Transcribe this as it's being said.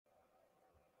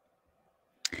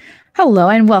Hello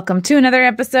and welcome to another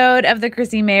episode of the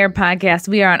Chrissie Mayr podcast.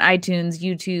 We are on iTunes,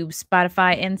 YouTube,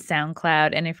 Spotify, and SoundCloud.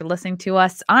 And if you're listening to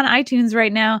us on iTunes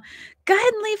right now, go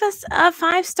ahead and leave us a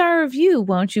 5-star review,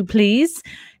 won't you please?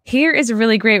 Here is a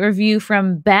really great review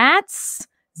from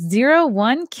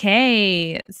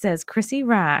Bats01K. It says, Chrissie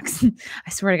rocks. I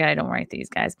swear to God, I don't write these,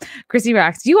 guys. Chrissie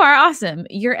rocks. You are awesome.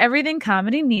 You're everything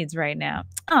comedy needs right now.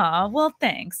 Oh, well,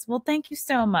 thanks. Well, thank you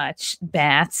so much,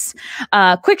 Bats.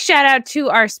 Quick shout out to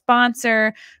our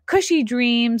sponsor, Cushy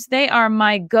Dreams. They are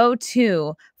my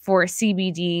go-to for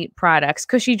CBD products.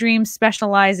 Cushy Dreams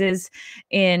specializes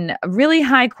in really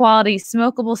high quality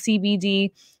smokable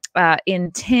CBD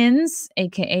in tins,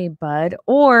 aka bud,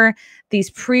 or these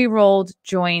pre-rolled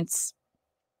joints.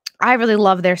 I really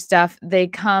love their stuff. They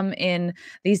come in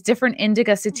these different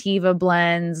indica sativa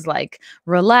blends like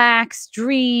relax,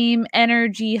 dream,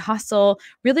 energy, hustle,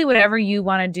 really whatever you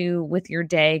want to do with your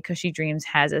day. Cushy Dreams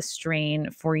has a strain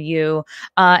for you.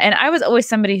 And I was always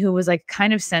somebody who was like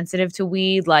kind of sensitive to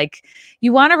weed. Like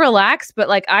you want to relax, but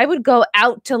like I would go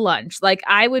out to lunch. Like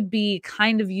I would be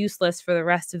kind of useless for the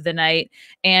rest of the night.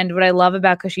 And what I love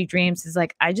about Cushy Dreams is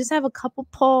like, I just have a couple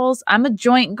pulls. I'm a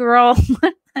joint girl.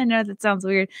 I know that sounds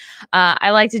weird.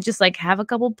 I like to just like have a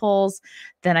couple pulls,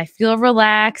 then I feel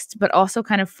relaxed, but also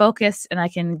kind of focused, and I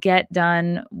can get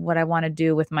done what I want to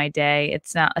do with my day.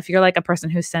 It's not, if you're like a person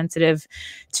who's sensitive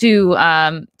to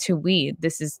weed,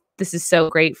 this is so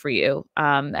great for you.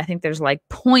 I think there's like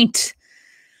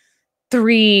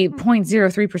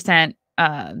 0.03%,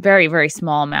 very, very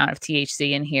small amount of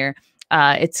THC in here.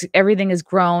 Everything is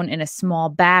grown in a small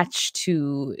batch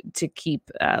to keep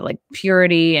like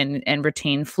purity and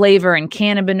retain flavor and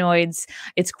cannabinoids.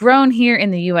 It's grown here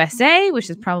in the USA, which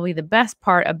is probably the best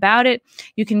part about it.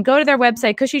 You can go to their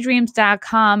website,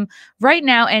 cushydreams.com right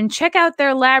now and check out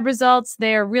their lab results.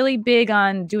 They're really big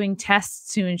on doing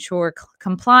tests to ensure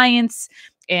compliance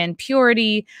and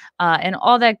purity and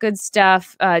all that good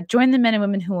stuff. Join the men and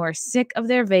women who are sick of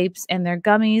their vapes and their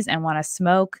gummies and want to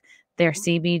smoke their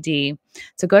CBD.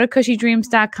 So go to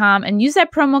cushydreams.com and use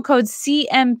that promo code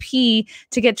CMP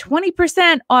to get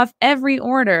 20% off every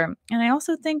order. And I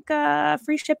also think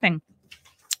free shipping.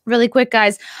 Really quick,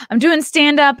 guys, I'm doing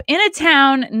stand-up in a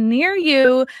town near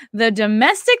you. The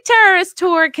Domestic Terrorist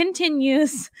Tour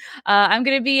continues. I'm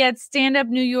going to be at Stand Up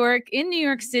New York in New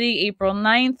York City, April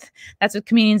 9th. That's with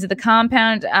Comedians at the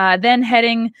Compound. Then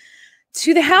heading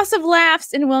to the House of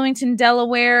Laughs in Wilmington,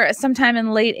 Delaware, sometime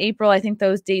in late April. I think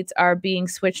those dates are being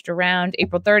switched around.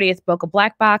 April 30th, Boca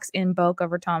Black Box in Boca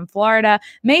Raton, Florida.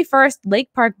 May 1st, Lake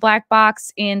Park Black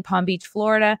Box in Palm Beach,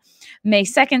 Florida. May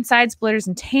 2nd, Side Splitters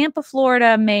in Tampa,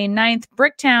 Florida. May 9th,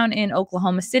 Bricktown in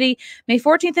Oklahoma City. May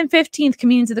 14th and 15th,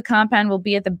 Comedians of the Compound will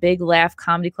be at the Big Laugh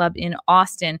Comedy Club in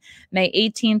Austin. May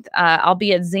 18th, I'll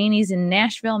be at Zany's in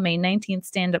Nashville. May 19th,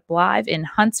 Stand Up Live in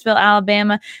Huntsville,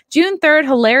 Alabama. June 3rd,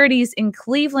 Hilarities in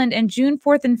Cleveland, and June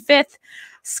 4th and 5th,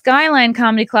 Skyline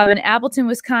Comedy Club in Appleton,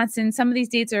 Wisconsin. Some of these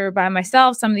dates are by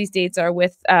myself. Some of these dates are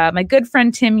with my good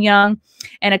friend Tim Young,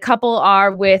 and a couple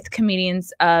are with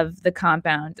Comedians of the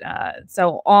Compound.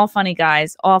 So all funny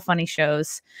guys, all funny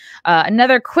shows.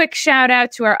 Another quick shout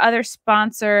out to our other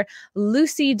sponsor,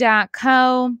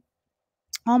 Lucy.co.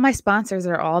 All my sponsors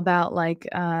are all about like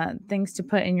things to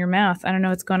put in your mouth. I don't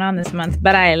know what's going on this month,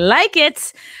 but I like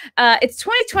it. It's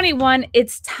 2021.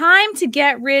 It's time to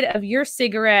get rid of your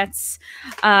cigarettes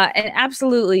and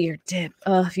absolutely your dip.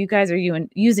 If you guys are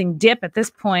using dip at this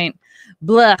point,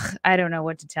 blech, I don't know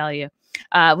what to tell you.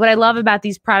 What I love about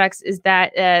these products is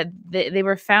that they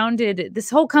were founded, this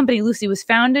whole company, Lucy, was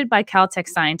founded by Caltech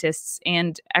scientists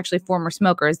and actually former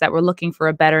smokers that were looking for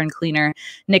a better and cleaner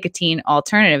nicotine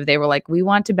alternative. They were like, we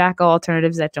want tobacco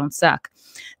alternatives that don't suck.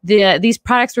 These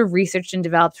products were researched and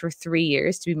developed for 3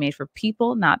 years to be made for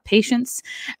people, not patients.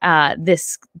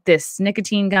 This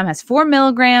nicotine gum has 4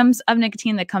 milligrams of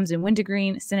nicotine that comes in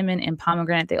wintergreen, cinnamon, and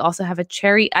pomegranate. They also have a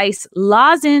cherry ice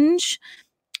lozenge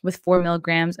with 4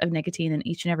 milligrams of nicotine, and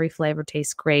each and every flavor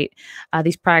tastes great.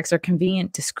 These products are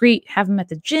convenient, discreet. Have them at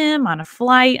the gym, on a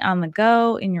flight, on the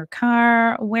go, in your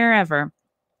car, wherever.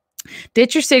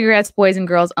 Ditch your cigarettes, boys and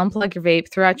girls. Unplug your vape,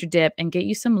 throw out your dip, and get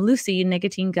you some Lucy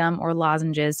nicotine gum or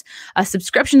lozenges. A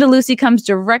subscription to Lucy comes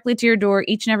directly to your door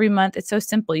each and every month. It's so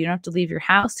simple. You don't have to leave your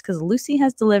house because Lucy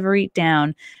has delivery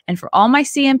down. And for all my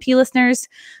CMP listeners,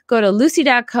 go to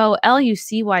lucy.co,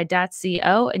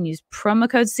 lucy.co, and use promo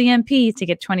code CMP to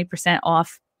get 20%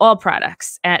 off all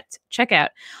products at checkout.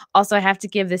 Also, I have to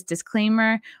give this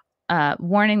disclaimer.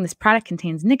 Warning, this product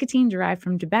contains nicotine derived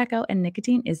from tobacco, and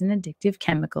nicotine is an addictive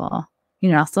chemical. You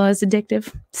know, also is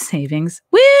addictive? Savings.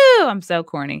 Woo! I'm so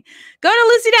corny. Go to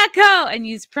lucy.co and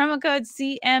use promo code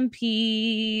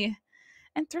CMP.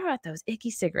 and throw out those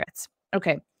icky cigarettes.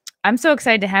 Okay. I'm so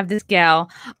excited to have this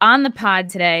gal on the pod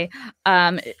today.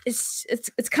 It's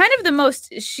kind of the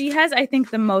most, she has, I think,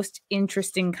 the most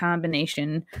interesting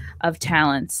combination of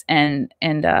talents and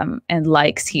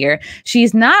likes here.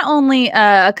 She's not only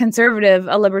a conservative,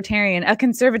 a libertarian, a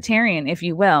conservatarian, if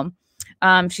you will.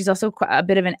 She's also a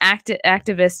bit of an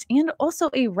activist and also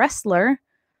a wrestler.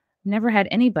 Never had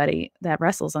anybody that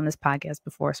wrestles on this podcast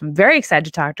before, so I'm very excited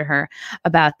to talk to her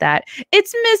about that.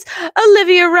 It's Miss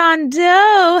Olivia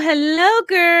Rondeau. Hello,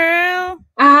 girl.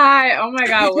 Hi. Oh my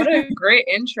God, what a great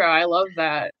intro. I love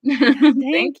that.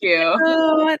 Thank you.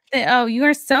 Oh, you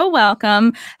are so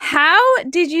welcome. How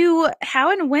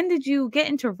and when did you get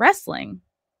into wrestling?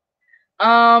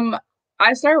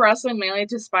 I started wrestling mainly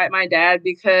to spite my dad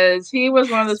because he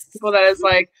was one of those people that is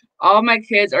like, all my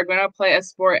kids are going to play a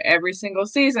sport every single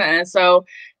season. And so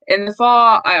in the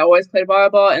fall, I always played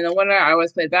volleyball. In the winter, I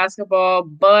always played basketball.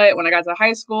 But when I got to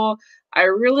high school, I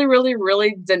really, really,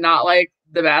 really did not like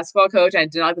the basketball coach. I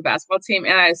did not like the basketball team.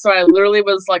 And I literally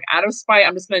was like, out of spite,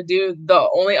 I'm just going to do the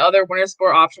only other winter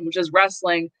sport option, which is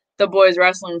wrestling, the boys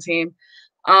wrestling team.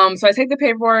 So I take the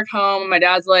paperwork home. My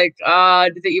dad's like,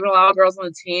 did they even allow girls on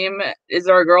the team? Is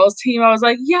there a girls team? I was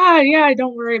like, yeah,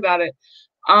 don't worry about it.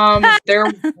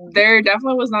 There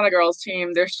definitely was not a girls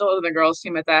team. There still isn't a girls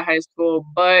team at that high school,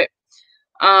 but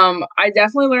I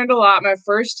definitely learned a lot. My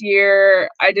first year,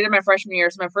 I did it my freshman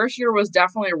year, so my first year was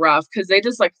definitely rough because they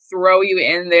just like throw you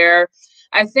in there.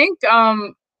 I think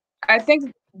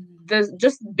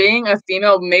just being a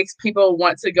female makes people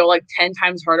want to go like 10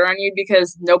 times harder on you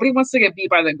because nobody wants to get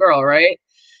beat by the girl, right?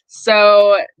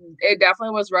 So it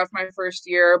definitely was rough my first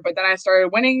year, but then I started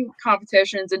winning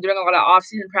competitions and doing a lot of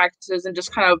off-season practices and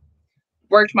just kind of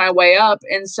worked my way up.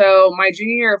 And so my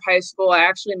junior year of high school, I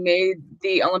actually made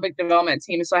the Olympic development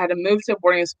team. So I had to move to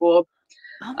boarding school.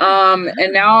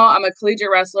 And now I'm a collegiate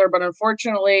wrestler, but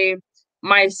unfortunately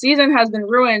my season has been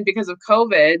ruined because of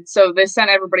COVID. So they sent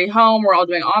everybody home. We're all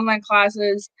doing online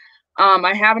classes.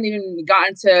 I haven't even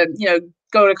gotten to,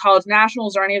 go to college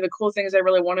nationals or any of the cool things I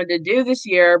really wanted to do this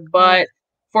year. But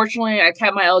fortunately, I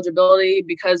kept my eligibility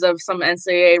because of some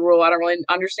NCAA rule. I don't really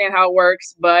understand how it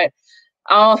works, but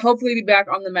I'll hopefully be back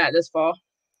on the mat this fall.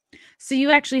 So you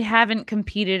actually haven't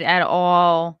competed at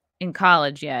all in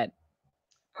college yet?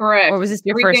 Correct. Or was this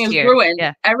your Everything first is year? ruined.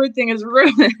 Yeah. Everything is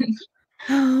ruined.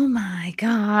 Oh my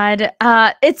God.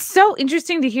 It's so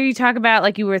interesting to hear you talk about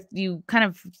like you kind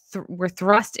of were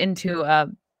thrust into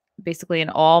basically an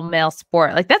all male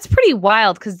sport. Like that's pretty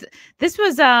wild because this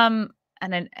was and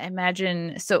I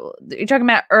imagine so you're talking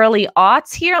about early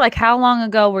aughts here. Like how long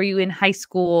ago were you in high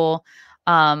school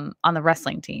on the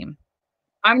wrestling team?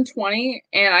 I'm 20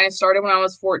 and I started when I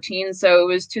was 14, so it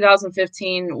was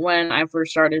 2015 when I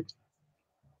first started.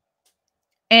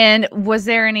 And was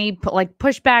there any like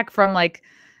pushback from like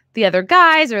the other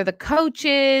guys or the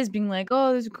coaches being like,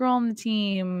 "Oh, there's a girl on the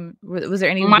team"? Was there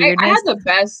any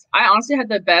weirdness? I honestly had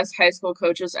the best high school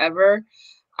coaches ever.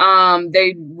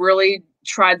 They really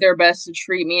tried their best to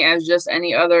treat me as just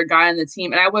any other guy on the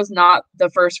team. And I was not the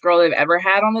first girl they've ever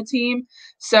had on the team.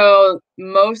 So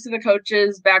most of the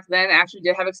coaches back then actually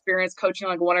did have experience coaching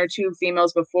like one or two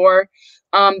females before.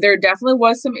 There definitely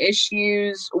was some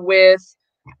issues with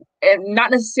not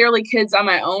necessarily kids on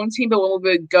my own team, but when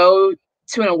we would go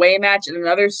to an away match at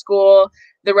another school,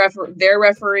 their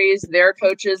referees, their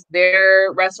coaches,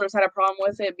 their wrestlers had a problem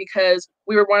with it because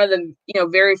we were one of the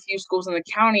very few schools in the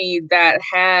county that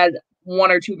had one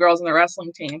or two girls on the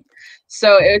wrestling team.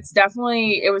 So it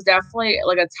was definitely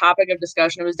like a topic of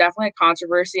discussion. It was definitely a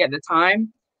controversy at the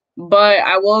time, but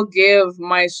I will give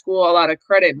my school a lot of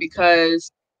credit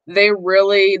because there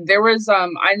was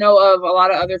I know of a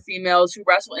lot of other females who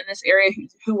wrestle in this area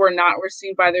who were not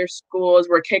received by their schools,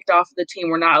 were kicked off the team,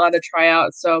 were not allowed to try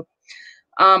out. So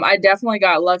I definitely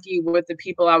got lucky with the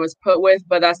people I was put with,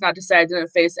 but that's not to say I didn't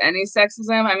face any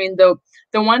sexism. I mean, the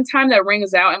one time that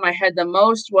rings out in my head the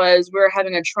most was we were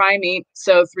having a tri-meet,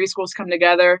 so 3 schools come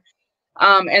together,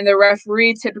 and the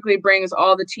referee typically brings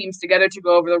all the teams together to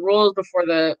go over the rules before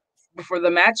the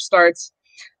match starts.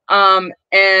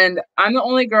 And I'm the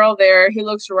only girl there. He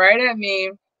looks right at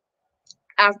me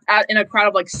in a crowd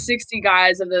of like 60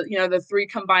 guys of the 3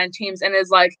 combined teams and is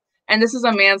like, and this is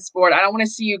a man's sport. I don't want to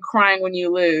see you crying when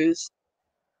you lose.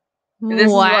 This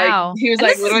is like, he was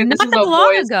like, literally, this is a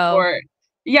boys' sport.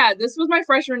 Yeah, this was my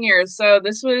freshman year. So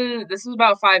this was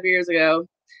about 5 years ago.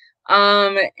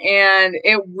 And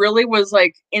it really was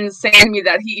like insane to me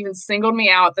that he even singled me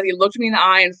out, that he looked me in the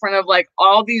eye in front of like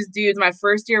all these dudes my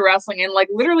first year wrestling and like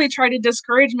literally tried to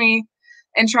discourage me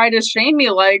and try to shame me.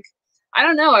 Like, I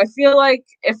don't know. I feel like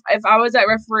if I was that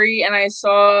referee and I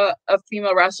saw a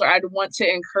female wrestler, I'd want to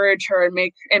encourage her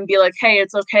and be like, hey,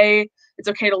 it's okay. It's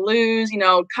okay to lose, you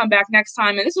know, come back next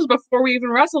time. And this was before we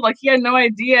even wrestled. Like, he had no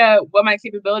idea what my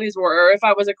capabilities were or if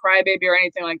I was a crybaby or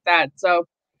anything like that. So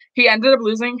he ended up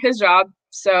losing his job.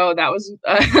 So that was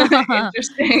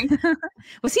interesting.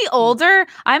 Was he older?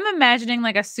 I'm imagining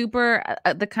like a super,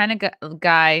 the kind of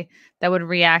guy that would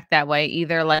react that way.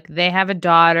 Either like they have a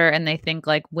daughter and they think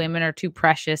like women are too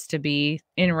precious to be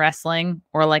in wrestling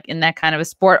or like in that kind of a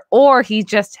sport, or he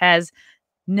just has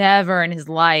never in his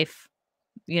life,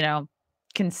 you know,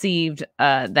 conceived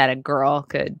that a girl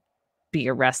could be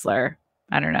a wrestler.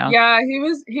 I don't know. Yeah, he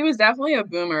was definitely a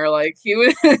boomer. Like he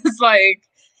was like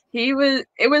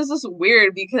it was just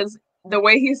weird because the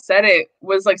way he said it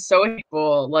was like so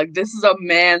hateful. Like, this is a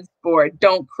man's sport.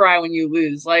 Don't cry when you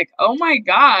lose. Like, oh my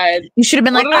God. You should have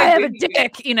been like, I have a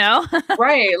dick, you know?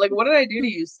 Right. Like, what did I do to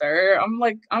you, sir?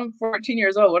 I'm 14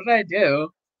 years old. What did I do?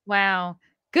 Wow.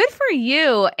 Good for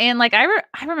you. And like I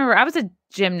remember I was a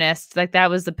gymnast. Like that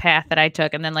was the path that I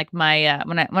took. And then like my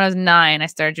when I was 9, I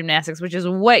started gymnastics, which is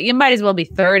what you might as well be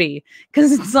 30,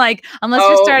 because it's like unless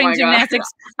you're starting gymnastics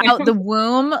out the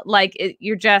womb, like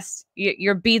your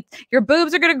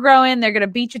boobs are gonna grow in. They're gonna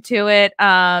beat you to it.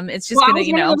 It's just gonna,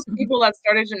 you know. Those people that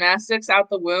started gymnastics out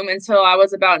the womb until I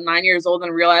was about 9 years old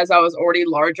and realized I was already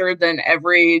larger than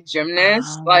every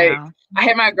gymnast. Oh, like. wow. I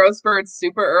hit my growth spurts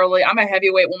super early. I'm a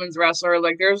heavyweight women's wrestler.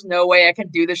 Like, there's no way I can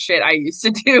do the shit I used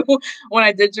to do when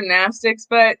I did gymnastics.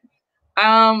 But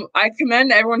I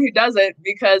commend everyone who does it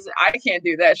because I can't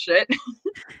do that shit.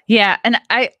 Yeah, and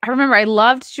I remember I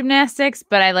loved gymnastics,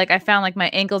 but I found like my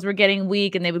ankles were getting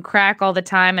weak and they would crack all the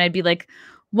time, and I'd be like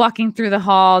walking through the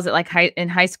halls at like in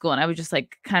high school, and I would just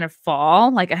like kind of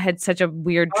fall. Like I had such a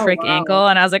weird trick ankle,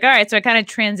 and I was like, all right. So I kind of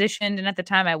transitioned, and at the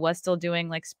time I was still doing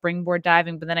like springboard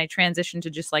diving, but then I transitioned to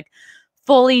just like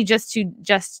fully just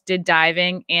did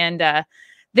diving. And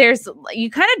you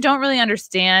kind of don't really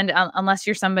understand unless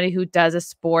you're somebody who does a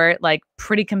sport like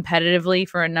pretty competitively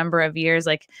for a number of years,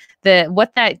 like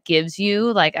what that gives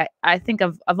you. Like I think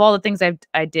of all the things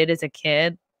I did as a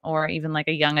kid or even like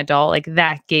a young adult, like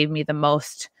that gave me the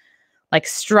most like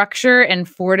structure and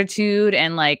fortitude,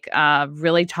 and like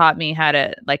really taught me how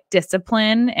to like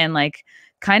discipline, and like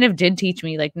kind of did teach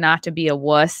me like not to be a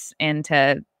wuss and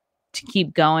to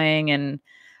keep going. And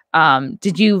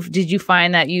did you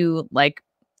find that you like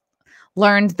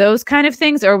learned those kind of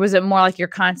things, or was it more like you're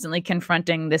constantly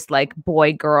confronting this like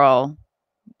boy girl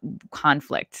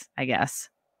conflict, I guess?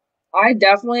 I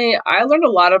learned a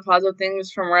lot of positive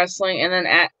things from wrestling. And then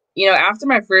after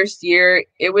my first year,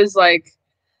 it was like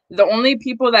the only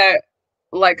people that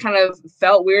like kind of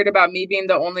felt weird about me being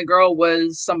the only girl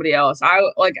was somebody else. I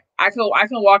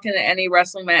can walk into any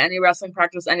wrestling mat, any wrestling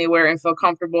practice anywhere and feel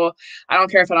comfortable. I don't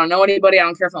care if I don't know anybody. I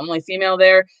don't care if I'm only female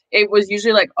there. It was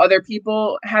usually like other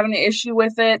people having an issue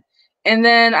with it. And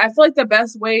then I feel like the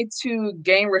best way to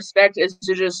gain respect is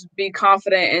to just be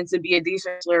confident and to be a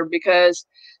decent wrestler, because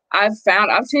I've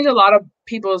changed a lot of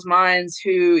people's minds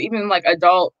who, even like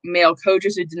adult male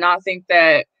coaches who did not think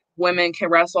that women can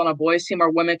wrestle on a boys team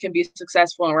or women can be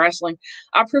successful in wrestling.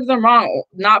 I proved them wrong,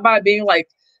 not by being like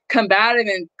combative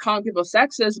and calling people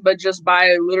sexist, but just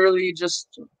by literally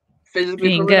just physically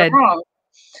being proving them wrong.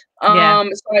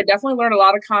 So I definitely learned a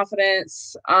lot of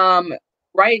confidence.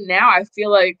 Right now, I feel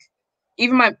like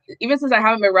even since I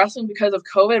haven't been wrestling because of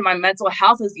COVID, my mental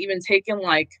health has even taken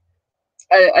like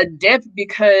a dip,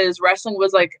 because wrestling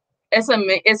was like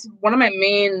it's one of my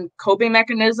main coping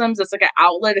mechanisms. It's like an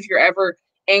outlet if you're ever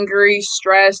angry,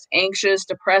 stressed, anxious,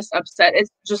 depressed, upset. It's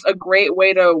just a great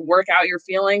way to work out your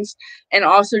feelings, and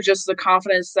also just the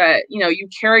confidence that you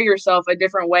carry yourself a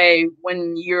different way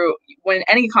when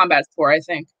any combat sport, I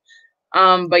think.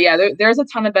 But yeah, there's a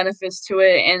ton of benefits to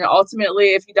it, and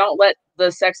ultimately, if you don't let the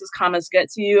sexist comments get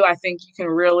to you, I think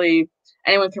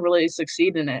anyone can really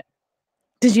succeed in it.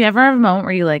 Did you ever have a moment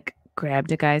where you like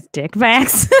grabbed a guy's dick by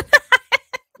accident?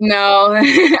 No,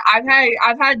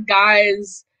 I've had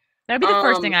guys. That'd be the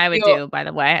first thing I would do, by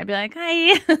the way. I'd be like,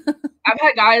 hi. I've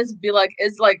had guys be like,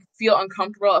 feel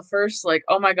uncomfortable at first, like,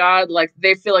 oh my God, like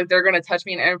they feel like they're gonna touch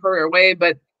me in an inappropriate way,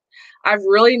 but I've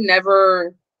really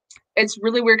never. It's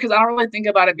really weird because I don't really think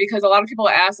about it, because a lot of people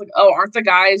ask like, oh, aren't the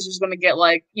guys just gonna get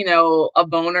like a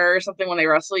boner or something when they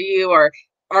wrestle you, or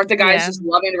aren't the guys just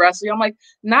loving to wrestle you? I'm like,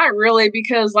 not really,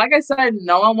 because like I said,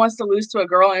 no one wants to lose to a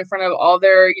girl in front of all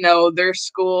their, their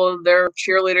school, their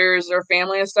cheerleaders, their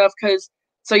family and stuff.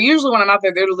 So usually when I'm out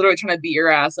there, they're literally trying to beat your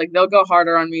ass. Like they'll go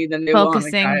harder on me than they will on the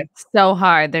guy. So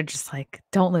hard. They're just like,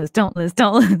 don't lose, don't lose,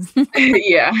 don't lose.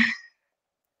 Yeah.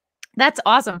 That's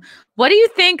awesome. What do you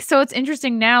think? So it's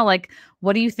interesting now, like,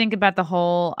 what do you think about the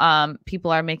whole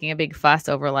people are making a big fuss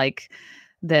over like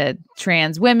the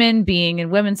trans women being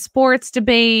in women's sports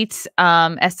debate?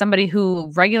 As somebody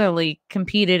who regularly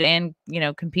competed and, you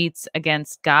know, competes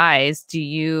against guys,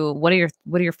 what are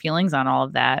your feelings on all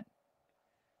of that?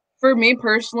 For me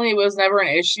personally, it was never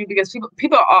an issue because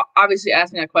people obviously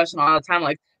ask me that question all the time,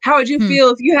 like, how would you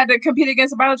feel if you had to compete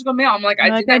against a biological male? I'm like,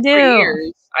 I did that for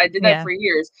years. I did that for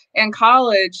years. In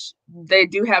college, they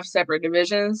do have separate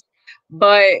divisions,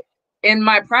 but in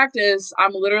my practice,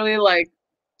 I'm literally like,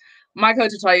 my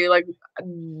coach will tell you, like,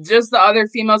 just the other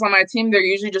females on my team, they're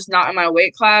usually just not in my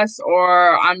weight class,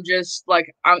 or I'm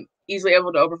easily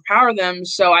able to overpower them.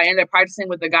 So I end up practicing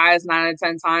with the guys 9 out of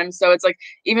 10 times. So it's like,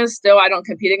 even still, I don't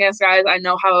compete against guys. I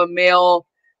know how a male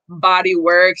body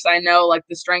works. I know like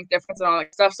the strength difference and all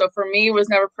that stuff. So for me, it was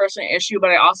never personally an issue, but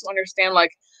I also understand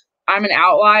like I'm an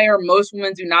outlier. Most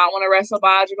women do not want to wrestle a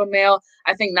biological male.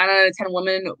 I think 9 out of 10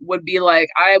 women would be like,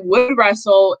 I would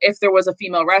wrestle if there was a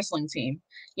female wrestling team.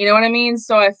 You know what I mean?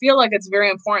 So I feel like it's very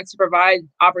important to provide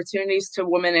opportunities to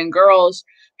women and girls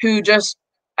who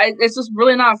it's just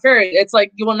really not fair. It's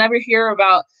like you will never hear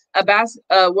about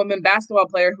a woman basketball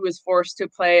player who is forced to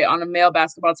play on a male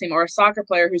basketball team, or a soccer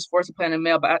player who's forced to play on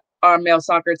a male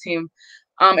soccer team.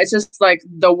 It's just like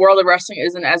the world of wrestling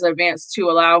isn't as advanced to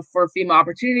allow for female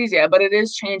opportunities yet, but it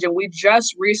is changing. We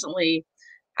just recently,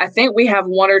 I think we have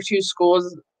 1 or 2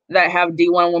 schools that have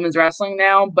D1 women's wrestling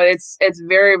now, but it's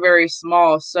very, very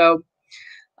small. So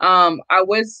I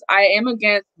am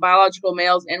against biological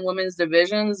males in women's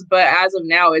divisions, but as of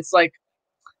now, it's like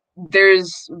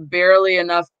there's barely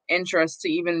enough interest to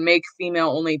even make female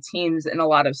only teams in a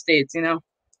lot of states, you know?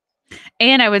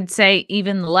 And I would say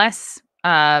even less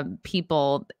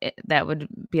people that would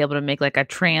be able to make like a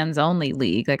trans only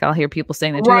league. Like I'll hear people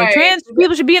saying that too, like trans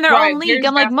people should be in their own league.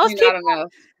 I'm like, most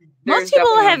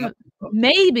people have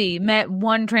maybe met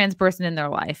one trans person in their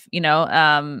life, you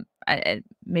know.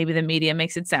 Maybe the media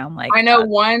makes it sound like I know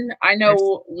one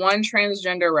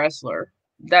transgender wrestler.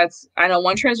 I know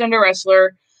one transgender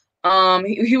wrestler.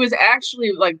 He was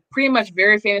actually like pretty much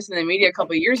very famous in the media a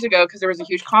couple of years ago because there was a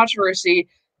huge controversy.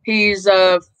 He's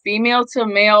a female to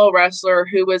male wrestler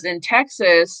who was in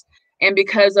Texas, and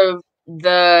because of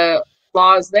the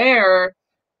laws there,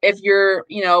 if you're,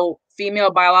 you know,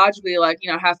 female biologically, like,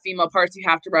 you know, have female parts, you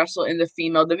have to wrestle in the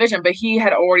female division. But he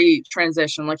had already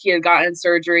transitioned, like he had gotten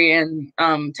surgery and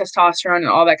testosterone and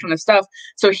all that kind of stuff.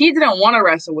 So he didn't want to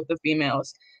wrestle with the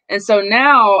females. And so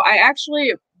now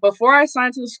before I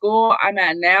signed to the school I'm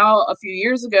at now, a few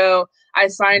years ago, I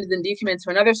signed and decommitted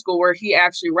to another school where he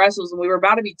actually wrestles, and we were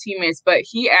about to be teammates, but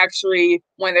he actually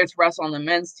went there to wrestle on the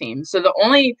men's team. So the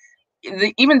only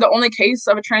case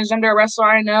of a transgender wrestler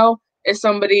I know is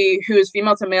somebody who is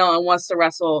female to male and wants to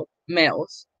wrestle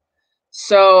males.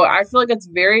 So I feel like it's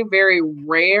very, very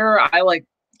rare.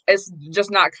 It's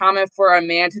just not common for a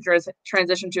man to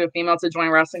transition to a female to join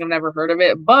wrestling. I've never heard of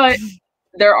it, but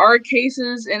there are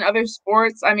cases in other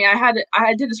sports. I mean,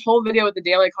 I did this whole video with the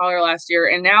Daily Caller last year,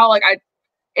 and now like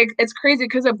it's crazy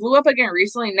because it blew up again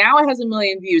recently. Now it has 1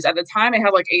 million views. At the time, it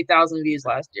had like 8,000 views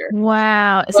last year.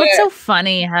 Wow, so it's so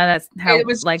funny how it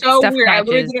was like so weird. I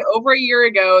literally did it over a year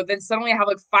ago. Then suddenly I have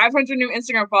like 500 new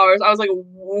Instagram followers. I was like,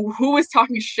 who is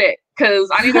talking shit? Because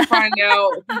I need to find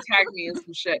out who tagged me and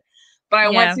some shit. But I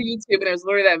went to YouTube and it was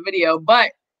literally that video.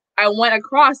 But I went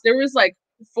across. There was like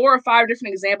 4 or 5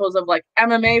 different examples of like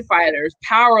MMA fighters,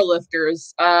 power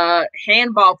lifters,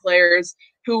 handball players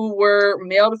who were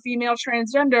male to female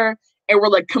transgender and were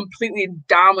like completely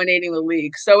dominating the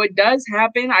league. So it does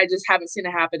happen. I just haven't seen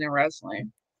it happen in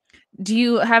wrestling. Do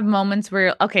you have moments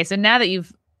where, okay, so now that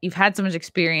you've had so much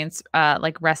experience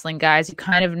like wrestling guys, you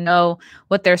kind of know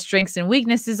what their strengths and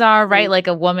weaknesses are, right? Like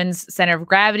a woman's center of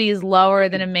gravity is lower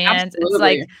than a man's. Absolutely. It's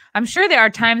like, I'm sure there are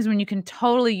times when you can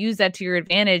totally use that to your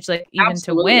advantage, like even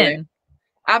to win.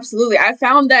 Absolutely. I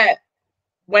found that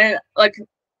in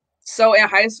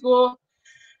high school,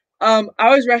 I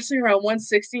was wrestling around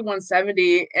 160,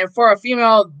 170, and for a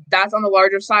female, that's on the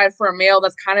larger side. For a male,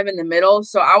 that's kind of in the middle.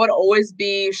 So I would always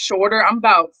be shorter. I'm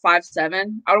about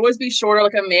 5'7". I would always be shorter.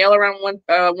 Like a male around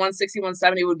 160,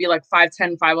 170 would be like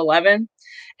 5'10", 5'11".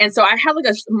 And so I had like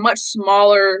a much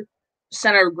smaller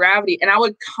center of gravity, and I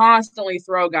would constantly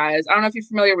throw guys. I don't know if you're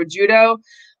familiar with judo,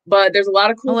 but there's a lot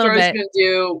of cool throws you can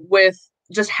do with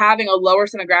just having a lower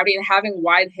center of gravity and having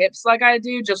wide hips like I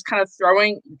do, just kind of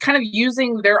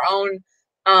using their own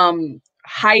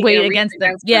height weight against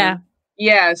them.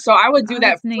 Yeah. So I would do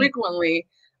that frequently.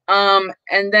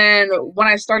 And then when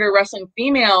I started wrestling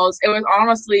females, it was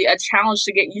honestly a challenge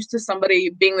to get used to somebody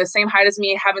being the same height as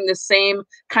me, having the same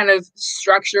kind of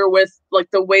structure with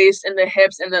like the waist and the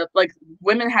hips, and the like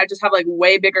women just have like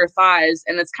way bigger thighs.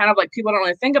 And it's kind of like people don't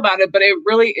really think about it, but it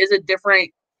really is a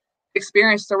different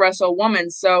experience to wrestle a woman.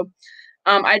 So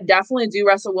I definitely do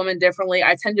wrestle women differently.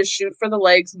 I tend to shoot for the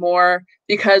legs more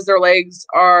because their legs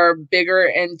are bigger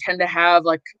and tend to have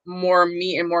like more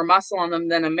meat and more muscle on them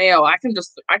than a male. I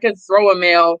could throw a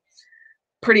male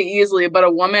pretty easily, but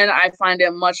a woman, I find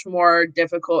it much more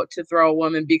difficult to throw a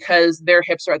woman because their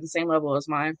hips are at the same level as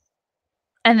mine.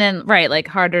 And then, right, like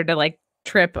harder to like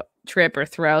trip or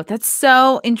throw. That's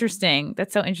so interesting.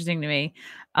 That's so interesting to me.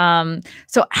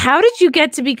 So how did you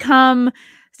get to become,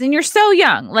 and you're so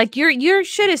young, like your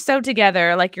shit is so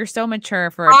together, like you're so mature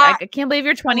for I can't believe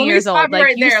you're 20 years old.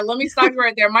 Like let me stop you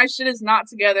right there. My shit is not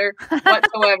together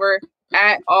whatsoever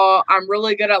at all. I'm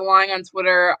really good at lying on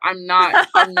Twitter. I'm not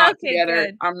okay, together.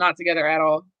 Good. I'm not together at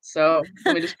all. So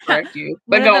let me just correct you.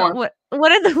 But go on.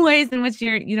 What are the ways in which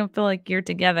you don't feel like you're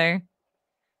together?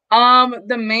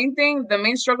 The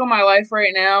main struggle in my life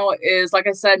right now is, like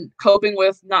I said, coping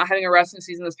with not having a wrestling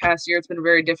season this past year. It's been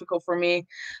very difficult for me.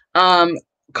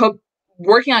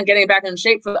 Working on getting back in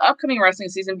shape for the upcoming wrestling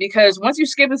season, because once you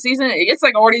skip a season, it gets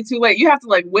like already too late. You have to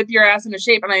like whip your ass into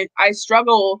shape. And I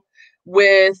struggle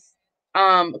with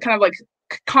kind of like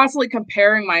constantly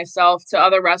comparing myself to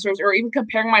other wrestlers, or even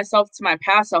comparing myself to my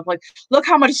past self. Like, look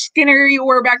how much skinnier you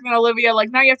were back then, Olivia.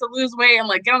 Like, now you have to lose weight and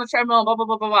like get on the treadmill and blah, blah,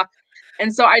 blah, blah, blah.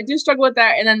 And so I do struggle with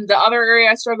that. And then the other area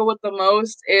I struggle with the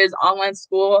most is online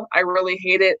school. I really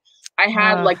hate it. I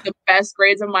had like the best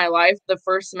grades of my life the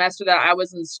first semester that I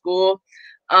was in school.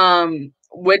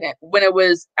 When it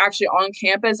was actually on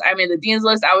campus, I made the dean's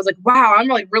list. I was like, wow, I'm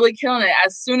like really killing it.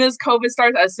 As soon as COVID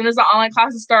starts, as soon as the online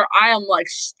classes start, I am like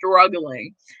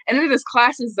struggling. And then there's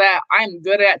classes that I'm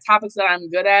good at, topics that I'm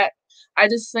good at. I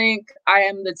just think I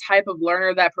am the type of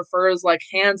learner that prefers like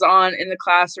hands-on in the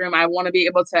classroom. I want to be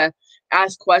able to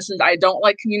ask questions. I don't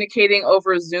like communicating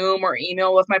over Zoom or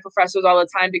email with my professors all the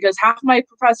time, because half of my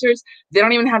professors, they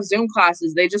don't even have Zoom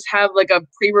classes. They just have like a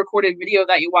pre-recorded video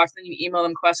that you watch, then you email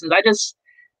them questions.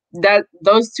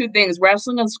 Those two things,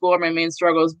 wrestling and school, are my main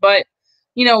struggles. But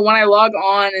you know, when I log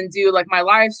on and do like my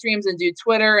live streams and do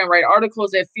Twitter and write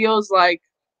articles, it feels like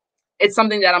it's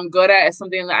something that I'm good at. It's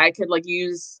something that I could like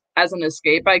use as an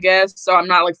escape, I guess. So I'm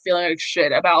not like feeling like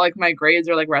shit about like my grades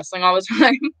or like wrestling all the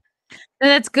time. And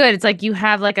that's good. It's like you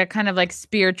have like a kind of like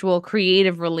spiritual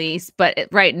creative release, but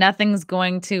nothing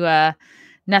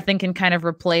can kind of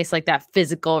replace like that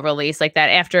physical release, like that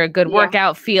after a good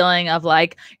workout feeling of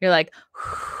like, you're like,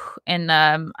 and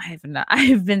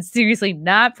I've been seriously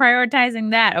not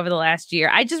prioritizing that over the last year.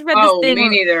 I just read this thing. Me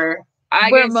neither. I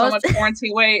gained so much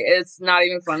quarantine weight. It's not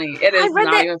even funny. It is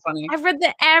not even funny. I've read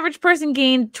the average person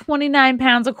gained 29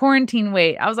 pounds of quarantine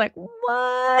weight. I was like,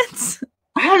 what?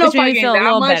 I don't know if I gained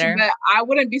that much, but I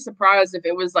wouldn't be surprised if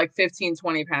it was like 15,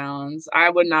 20 pounds. I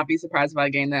would not be surprised if I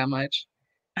gained that much.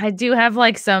 I do have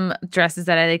like some dresses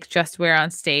that I like just wear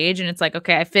on stage, and it's like,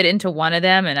 okay, I fit into one of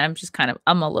them, and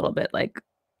I'm a little bit like,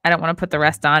 I don't want to put the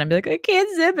rest on and be like, I can't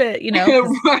zip it, you know?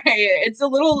 Right. It's a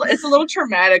little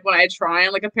traumatic when I try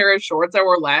on like a pair of shorts I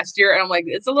wore last year, and I'm like,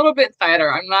 it's a little bit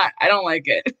tighter. I don't like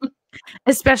it.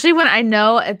 Especially when I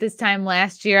know at this time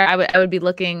last year, I would be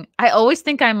looking, I always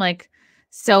think I'm like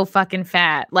so fucking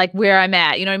fat, like where I'm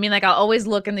at, you know what I mean? Like I'll always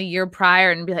look in the year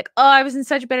prior and be like, oh, I was in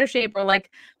such better shape, or like,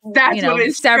 that's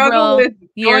several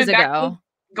years ago.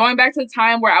 Going back to the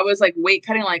time where I was like weight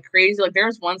cutting like crazy. Like there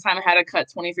was one time I had to cut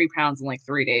 23 pounds in like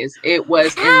 3 days. It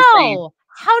was insane.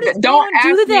 How did don't ask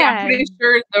do me? that? I'm pretty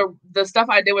sure the stuff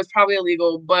I did was probably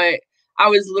illegal, but I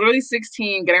was literally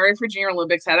 16, getting ready for Junior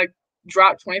Olympics. I had to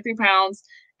drop 23 pounds.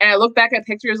 And I look back at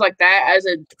pictures like that as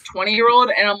a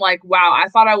 20-year-old, and I'm like, wow, I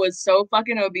thought I was so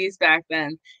fucking obese back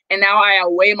then. And now I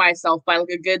outweigh myself by like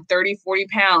a good 30, 40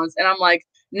 pounds. And I'm like,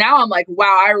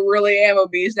 wow, I really am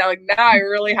obese now. Like now I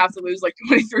really have to lose like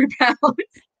 23 pounds.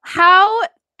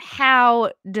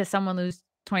 How does someone lose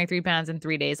 23 pounds in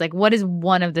 3 days? Like what is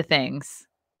one of the things?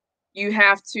 You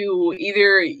have to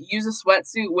either use a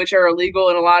sweatsuit, which are illegal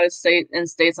in a lot of states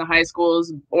and high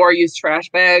schools, or use trash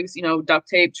bags, duct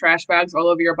tape trash bags all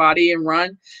over your body and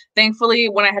run. Thankfully,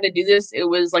 when I had to do this, it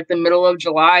was like the middle of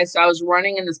July. So I was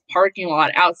running in this parking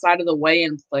lot outside of the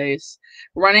weigh-in place,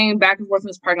 running back and forth in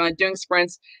this parking lot, doing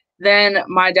sprints. Then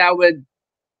my dad would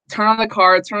turn on the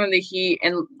car, turn on the heat,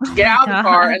 and get out of the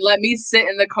car and let me sit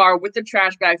in the car with the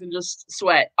trash bags and just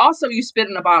sweat. Also, you spit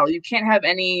in a bottle. You can't have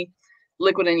any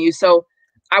liquid in you. So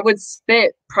I would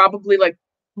spit probably like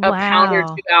a pound or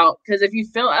two out, because if you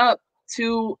fill up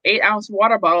 2 8-ounce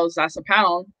water bottles, that's a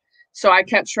pound. So I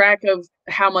kept track of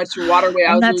how much water weight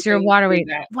I And was that's your losing water through weight.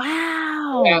 that.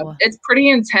 Yeah, Wow. it's pretty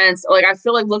intense. Like, I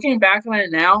feel like looking back on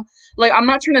it now, like, I'm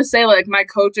not trying to say like my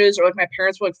coaches or like my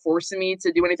parents were like forcing me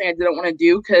to do anything I didn't want to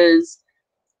do, because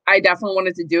I definitely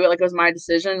wanted to do it. Like, it was my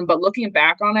decision. But looking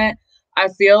back on it, I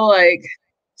feel like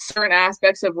certain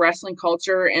aspects of wrestling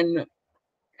culture and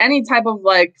any type of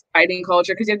like fighting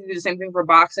culture, because you have to do the same thing for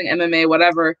boxing, MMA,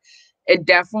 whatever, it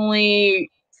definitely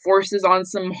forces on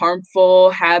some harmful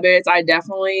habits. I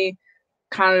definitely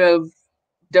kind of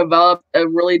developed a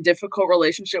really difficult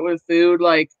relationship with food.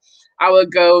 Like, I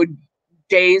would go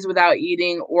days without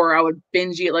eating, or I would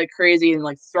binge eat like crazy and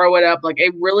like throw it up. Like,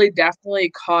 it really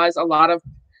definitely caused a lot of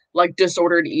like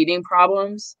disordered eating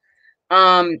problems.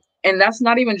 And that's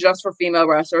not even just for female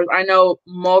wrestlers. I know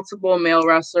multiple male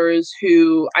wrestlers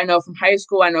who I know from high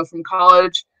school, I know from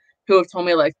college, who have told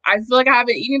me like, I feel like I have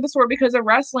an eating disorder because of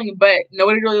wrestling, but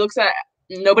nobody looks at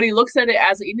it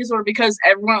as an eating disorder because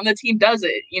everyone on the team does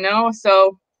it, you know?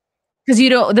 So Because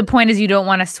the point is you don't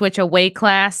want to switch a weight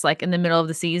class like in the middle of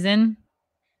the season.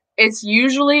 it's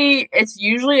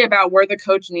usually about where the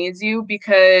coach needs you,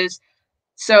 because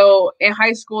so in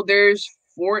high school there's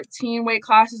 14 weight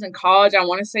classes. In college, I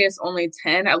want to say it's only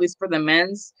 10, at least for the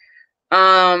men's.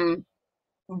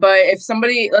 But if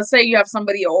somebody, let's say you have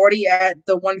somebody already at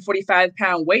the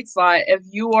 145-pound weight slot, if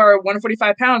you are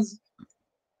 145 pounds,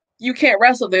 you can't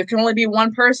wrestle. There can only be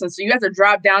one person. So you have to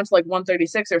drop down to like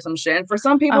 136 or some shit. And for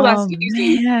some people, that's Oh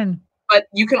easy, man. but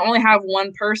you can only have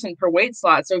one person per weight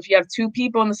slot. So if you have two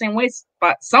people in the same weight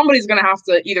spot, somebody's going to have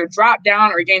to either drop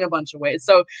down or gain a bunch of weight.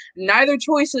 So neither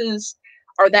choices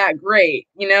are that great.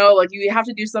 You know, like, you have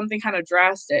to do something kind of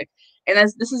drastic. And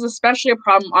this is especially a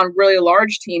problem on really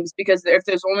large teams, because if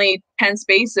there's only 10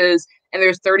 spaces and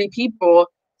there's 30 people,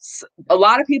 a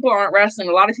lot of people aren't wrestling.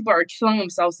 A lot of people are killing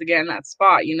themselves to get in that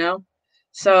spot, you know?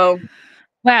 So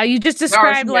Wow, you just there are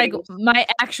described some like negatives. my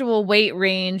actual weight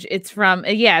range. It's from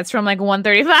like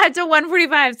 135 to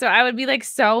 145. So I would be like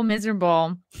so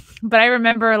miserable. But I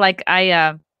remember like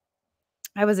I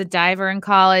was a diver in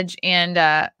college,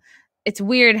 and it's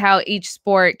weird how each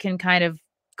sport can kind of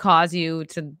cause you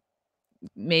to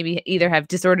maybe either have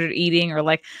disordered eating or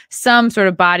like some sort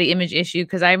of body image issue.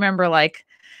 Cause I remember like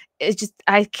it's just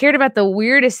I cared about the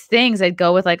weirdest things. I'd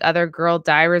go with like other girl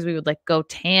divers. We would like go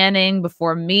tanning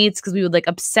before meets because we would like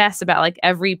obsess about like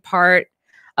every part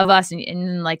of us,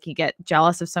 and like you get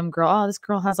jealous of some girl. Oh, this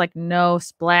girl has like no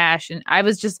splash, and I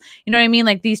was just, you know what I mean?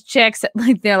 Like these chicks,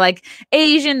 like they're like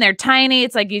Asian, they're tiny.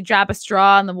 It's like you drop a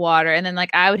straw in the water, and then like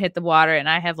I would hit the water, and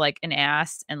I have like an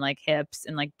ass and like hips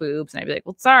and like boobs, and I'd be like,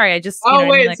 well, sorry, I just, you know Oh,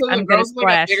 what I mean? wait, Like so the I'm gonna girls with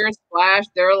like a splash. bigger splash,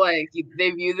 they're like,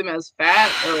 they view them as fat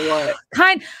or what?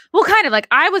 Kind of like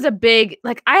I was a big,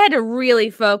 like I had to really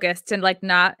focus to like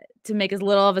not to make as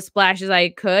little of a splash as I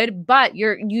could, but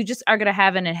you just are gonna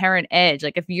have an inherent edge.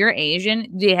 Like if you're Asian,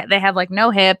 they have like no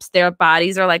hips, their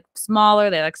bodies are like smaller,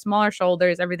 they like smaller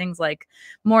shoulders, everything's like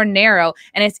more narrow,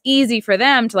 and it's easy for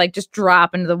them to like just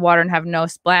drop into the water and have no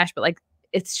splash. But like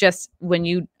it's just when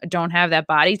you don't have that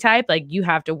body type, like you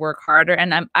have to work harder.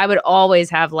 And I would always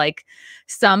have like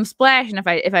some splash, and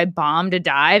if I bombed a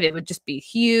dive, it would just be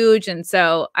huge. And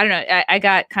so I don't know, I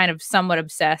got kind of somewhat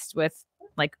obsessed with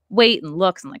like weight and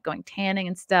looks and like going tanning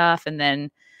and stuff. And then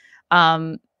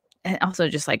and also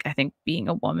just like I think being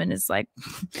a woman is like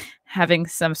having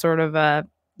some sort of a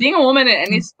Being a woman in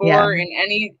any yeah. sport,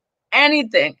 in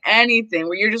anything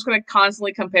where you're just going to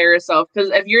constantly compare yourself, because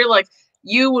if you're like,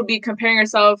 you would be comparing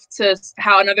yourself to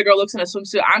how another girl looks in a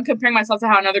swimsuit. I'm comparing myself to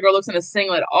how another girl looks in a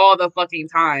singlet all the fucking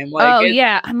time. Like, Oh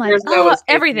yeah, I'm like, there's no oh,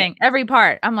 escaping it. everything, every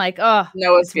part. I'm like, oh,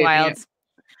 No it's escaping wild. it.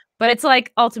 But it's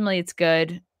like ultimately it's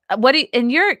good. What do you, and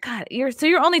you're God, you're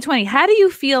only 20. How do you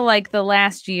feel like the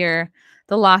last year,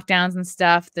 the lockdowns and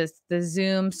stuff, the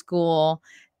Zoom school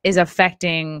is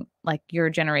affecting like your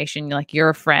generation, like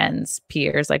your friends,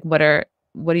 peers? Like what are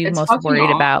you It's most fucking worried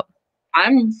awful. about?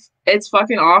 It's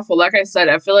fucking awful. Like I said,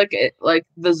 I feel like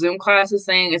the Zoom classes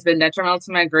thing has been detrimental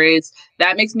to my grades.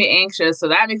 That makes me anxious. So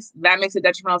that makes it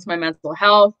detrimental to my mental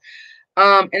health.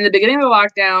 In the beginning of the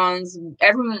lockdowns,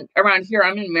 everyone around here,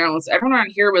 I'm in Maryland, so everyone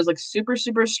around here was like super,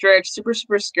 super strict, super,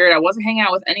 super scared. I wasn't hanging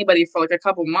out with anybody for like a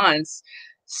couple months.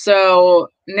 So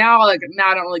now I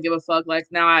don't really give a fuck. Like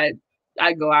now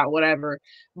I go out, whatever.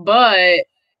 But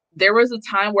there was a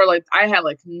time where like I had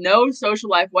like no social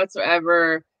life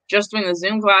whatsoever, just doing the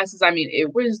Zoom classes. I mean,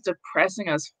 it was depressing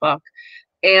as fuck.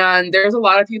 And there's a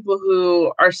lot of people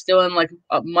who are still in like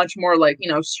a much more like,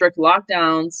 strict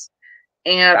lockdowns,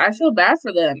 and I feel bad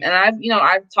for them. And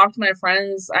I've talked to my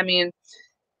friends. I mean,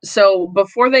 so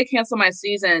before they canceled my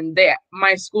season,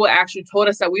 my school actually told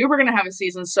us that we were going to have a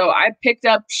season. So I picked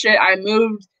up shit. I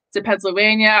moved to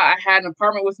Pennsylvania. I had an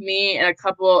apartment with me and a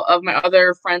couple of my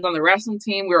other friends on the wrestling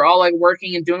team. We were all like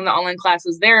working and doing the online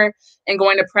classes there and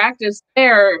going to practice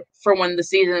there for when the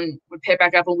season would pick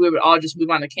back up and we would all just move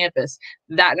on to campus.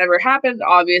 That never happened,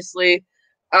 obviously.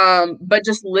 But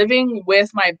just living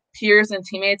with my peers and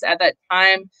teammates at that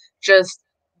time, just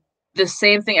the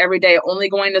same thing every day, only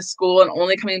going to school and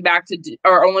only coming back to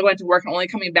or only going to work and only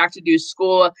coming back to do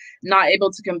school, not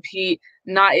able to compete,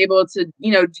 not able to,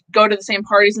 you know, go to the same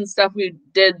parties and stuff we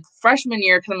did freshman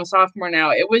year because I'm a sophomore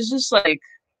now. It was just like,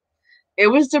 it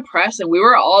was depressing. We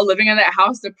were all living in that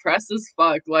house depressed as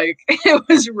fuck. Like, it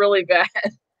was really bad.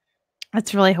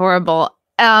 That's really horrible.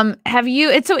 Have you,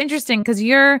 it's so interesting because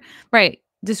you're right.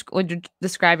 Would you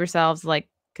describe yourselves like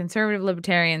conservative,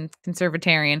 libertarian,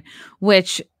 conservatarian,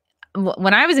 which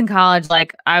when I was in college,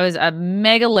 like I was a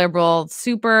mega liberal,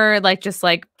 super like just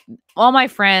like all my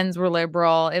friends were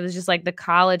liberal. It was just like the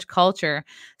college culture.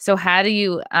 So how do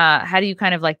you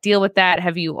kind of like deal with that?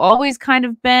 Have you always kind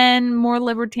of been more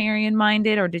libertarian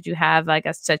minded, or did you have like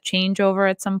a changeover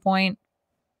at some point?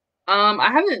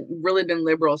 I haven't really been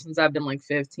liberal since I've been like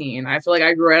 15. I feel like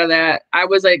I grew out of that. I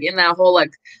was like in that whole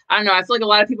like, I don't know, I feel like a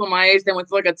lot of people my age, they went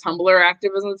through like a Tumblr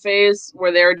activism phase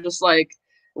where they're just like,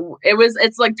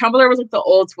 it's like Tumblr was like the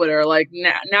old Twitter. Like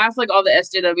now I feel like all the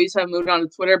SJWs have moved on to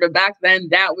Twitter, but back then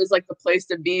that was like the place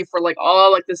to be for like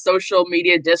all like the social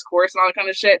media discourse and all that kind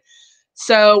of shit.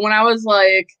 So when I was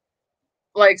like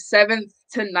 7th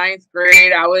to 9th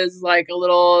grade, I was like a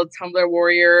little Tumblr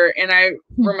warrior, and I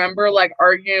remember like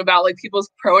arguing about like people's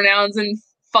pronouns and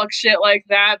fuck shit like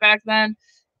that back then.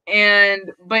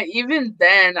 But even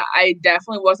then, I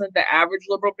definitely wasn't the average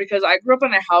liberal because I grew up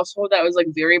in a household that was like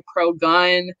very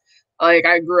pro-gun. Like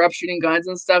I grew up shooting guns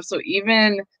and stuff. So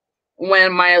even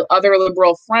when my other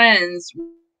liberal friends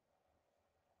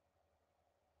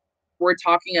were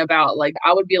talking about, like,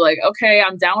 I would be like, okay,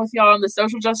 I'm down with y'all on the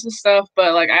social justice stuff,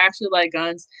 but like I actually like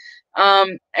guns.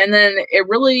 And then it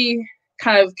really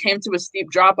kind of came to a steep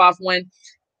drop off when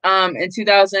in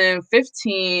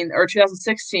 2015 or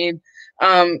 2016,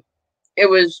 it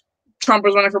was Trump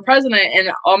was running for president,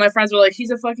 and all my friends were like,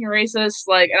 he's a fucking racist.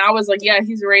 Like, and I was like, yeah,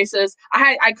 he's a racist.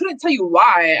 I couldn't tell you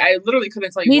why. I literally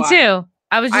couldn't tell you why. Me too.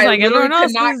 I was just like, everyone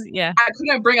else is, yeah. I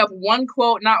couldn't bring up one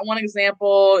quote, not one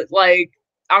example. Like,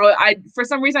 I for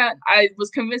some reason, I was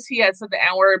convinced he had said the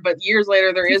N-word, but years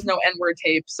later, there is no N-word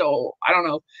tape, so I don't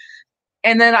know.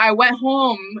 And then I went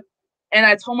home, and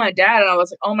I told my dad, and I was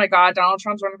like, oh my God, Donald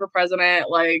Trump's running for president.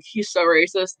 Like, he's so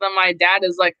racist. Then my dad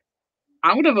is like,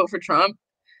 I'm going to vote for Trump.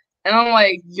 And I'm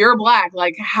like, you're black.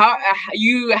 Like, how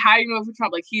you vote for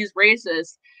Trump? Like, he's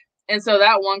racist. And so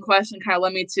that one question kind of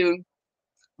led me to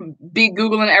be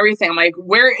Googling everything. I'm like,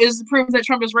 where is the proof that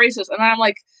Trump is racist? And I'm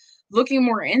like, looking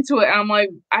more into it. And I'm like,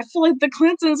 I feel like the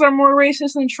Clintons are more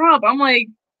racist than Trump. I'm like,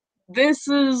 this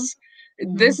is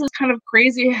kind of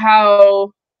crazy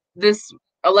how this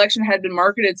election had been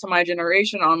marketed to my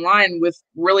generation online with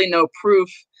really no proof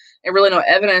and really no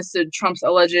evidence to Trump's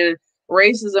alleged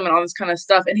racism and all this kind of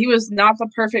stuff. And he was not the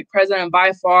perfect president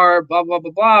by far, blah, blah,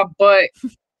 blah, blah. But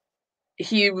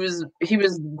he was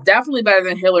definitely better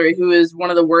than Hillary, who is one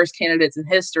of the worst candidates in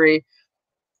history.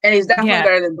 And he's definitely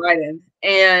better than Biden.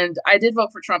 And I did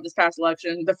vote for Trump this past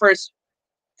election, the first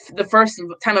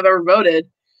time I've ever voted.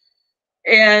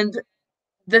 And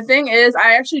the thing is,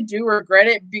 I actually do regret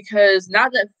it, because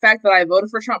not the fact that I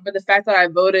voted for Trump, but the fact that I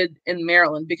voted in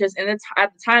Maryland, because at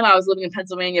the time I was living in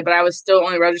Pennsylvania, but I was still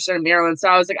only registered in Maryland. So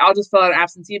I was like, I'll just fill out an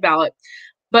absentee ballot.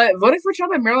 But voting for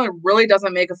Trump in Maryland really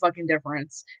doesn't make a fucking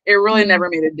difference. It really never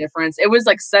made a difference. It was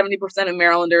like 70% of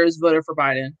Marylanders voted for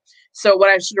Biden. So what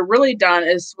I should have really done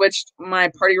is switched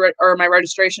my my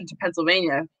registration to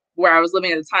Pennsylvania, where I was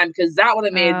living at the time, because that would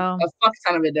have made a fuck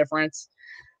ton of a difference.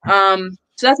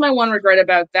 So that's my one regret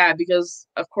about that, because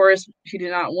of course he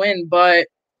did not win, but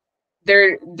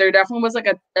there definitely was like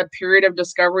a period of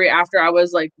discovery after I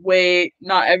was like, wait,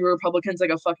 not every Republican's like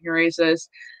a fucking racist.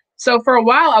 So for a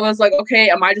while I was like, okay,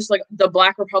 am I just like the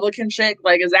black Republican chick?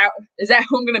 Like, is that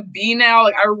who I'm gonna be now?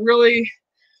 Like,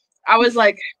 I was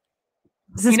like,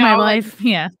 is this my life? Like,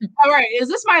 yeah. All right, is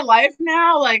this my life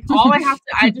now? Like,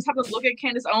 I just have to look at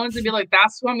Candace Owens and be like,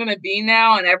 that's who I'm gonna be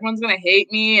now, and everyone's gonna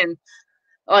hate me, and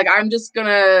like I'm just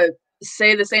gonna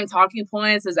say the same talking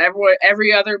points as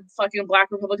every other fucking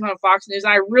black Republican on Fox News.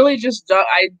 And I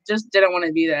just didn't want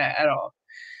to be that at all.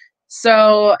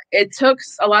 So it took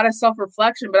a lot of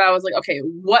self-reflection, but I was like, okay,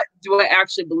 what do I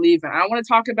actually believe in? I want to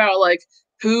talk about like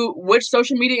which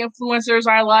social media influencers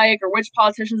I like, or which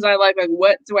politicians I like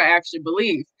what do I actually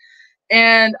believe?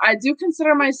 And I do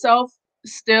consider myself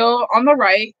still on the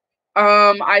right.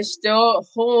 I still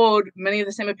hold many of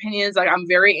the same opinions. Like, I'm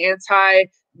very anti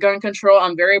gun control.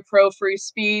 I'm very pro free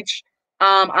speech.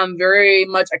 I'm very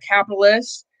much a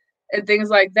capitalist and things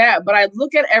like that. But I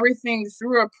look at everything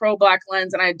through a pro-Black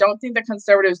lens, and I don't think that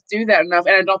conservatives do that enough.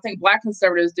 And I don't think Black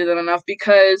conservatives do that enough,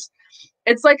 because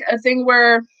it's like a thing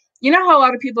where, you know how a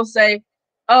lot of people say,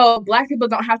 oh, Black people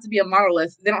don't have to be a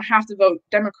monolith. They don't have to vote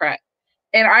Democrat.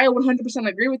 And I 100%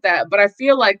 agree with that. But I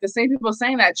feel like the same people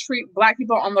saying that treat Black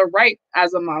people on the right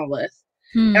as a monolith.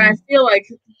 And I feel like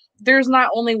there's not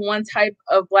only one type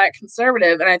of Black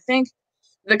conservative. And I think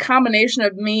the combination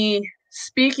of me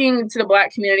speaking to the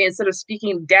Black community instead of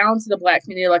speaking down to the Black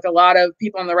community like a lot of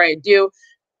people on the right do,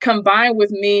 combined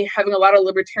with me having a lot of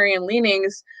libertarian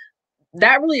leanings,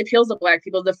 that really appeals to Black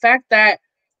people. The fact that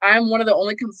I'm one of the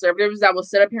only conservatives that will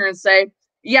sit up here and say,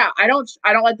 yeah, I don't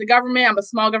like the government. I'm a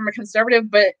small government conservative,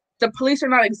 but the police are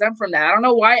not exempt from that. I don't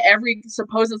know why every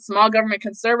supposed small government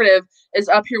conservative is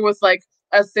up here with like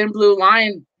a thin blue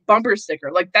line bumper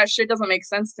sticker. Like, that shit doesn't make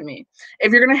sense to me.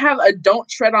 If you're going to have a "Don't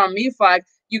Tread on Me" flag,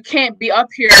 you can't be up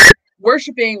here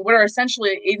worshiping what are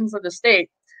essentially agents of the state.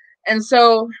 And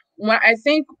so when I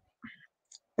think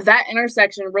that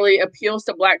intersection really appeals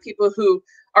to Black people who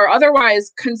are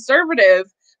otherwise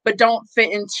conservative, but don't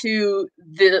fit into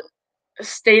the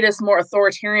status, more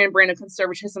authoritarian brand of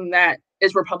conservatism that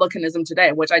is republicanism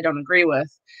today, which I don't agree with.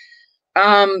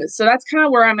 So that's kind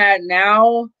of where I'm at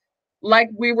now. Like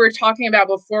we were talking about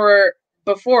before,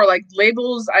 like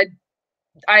labels,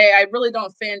 I really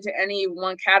don't fit into any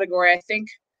one category. I think,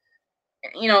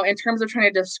 you know, in terms of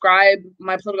trying to describe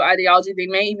my political ideology, they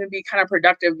may even be kind of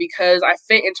productive because I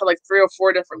fit into like 3 or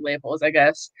 4 different labels, I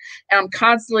guess. And I'm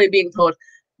constantly being told,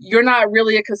 you're not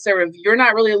really a conservative. You're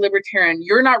not really a libertarian.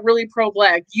 You're not really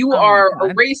pro-Black. You are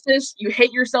a racist. You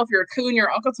hate yourself. You're a coon.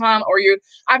 You're Uncle Tom. Or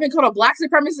I've been called a Black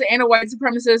supremacist and a white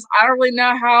supremacist. I don't really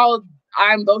know how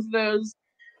I'm both of those.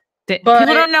 But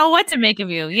people don't know what to make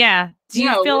of you. Yeah. Do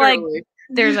you feel literally like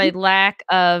there's a lack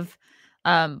of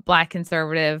Black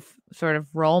conservative sort of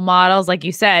role models? Like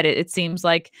you said, it seems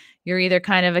like you're either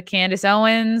kind of a Candace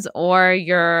Owens or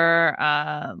you're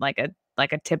like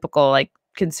a typical like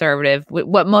conservative,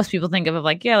 what most people think of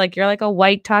like, yeah, like you're like a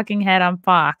white talking head on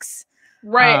Fox.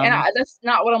 Right. And that's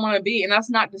not what I want to be. And that's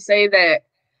not to say that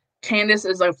Candace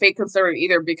is a fake conservative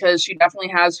either, because she definitely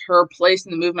has her place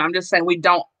in the movement. I'm just saying we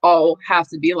don't all have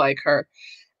to be like her.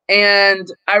 And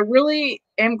I really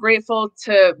am grateful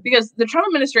because the Trump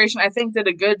administration, I think, did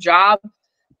a good job,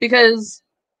 because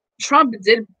Trump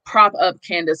did prop up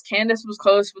Candace. Candace was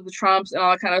close with the Trumps and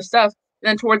all that kind of stuff. And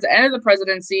then towards the end of the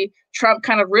presidency, Trump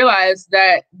kind of realized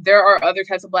that there are other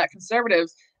types of Black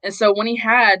conservatives. And so when he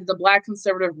had the Black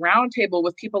conservative roundtable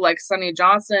with people like Sonny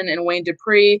Johnson and Wayne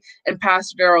Dupree and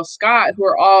Pastor Darrell Scott, who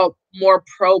are all more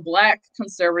pro-Black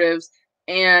conservatives,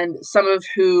 and some of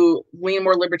who lean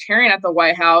more libertarian at the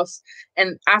White House.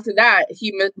 And after that,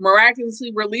 he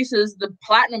miraculously releases the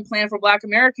Platinum Plan for Black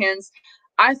Americans.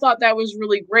 I thought that was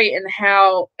really great, and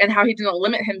how he didn't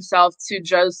limit himself to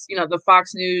just, you know, the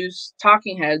Fox News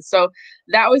talking heads. So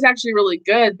that was actually really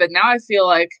good. But now I feel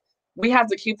like we have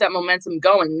to keep that momentum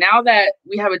going. Now that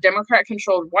we have a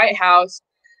Democrat-controlled White House,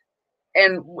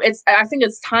 and I think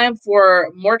it's time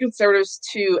for more conservatives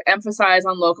to emphasize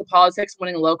on local politics,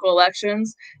 winning local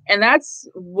elections. And that's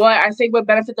what I think would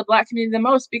benefit the Black community the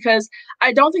most, because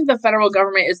I don't think the federal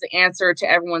government is the answer to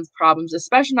everyone's problems,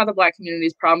 especially not the Black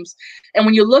community's problems. And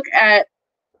when you look at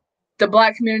the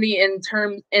Black community in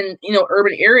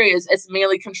urban areas, it's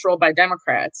mainly controlled by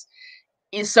Democrats.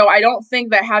 So I don't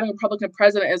think that having a Republican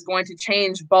president is going to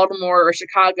change Baltimore or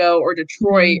Chicago or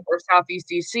Detroit or Southeast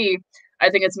DC. I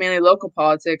think it's mainly local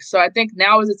politics. So I think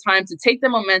now is the time to take the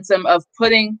momentum of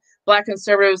putting Black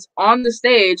conservatives on the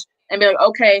stage and be like,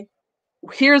 okay,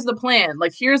 here's the plan.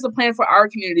 Like, here's the plan for our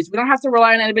communities. We don't have to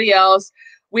rely on anybody else.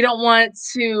 We don't want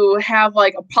to have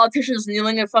like politicians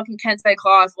kneeling in fucking kente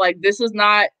cloth. Like, this is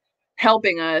not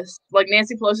helping us. Like,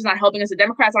 Nancy Pelosi's not helping us. The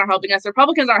Democrats aren't helping us. The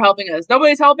Republicans aren't helping us.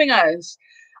 Nobody's helping us.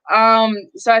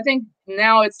 So I think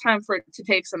now it's time for it to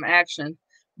take some action.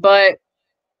 But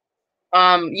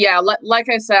like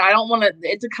I said, I don't want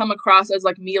it to come across as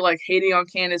like me like hating on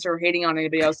Candace or hating on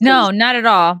anybody else. No, not at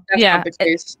all. That's not the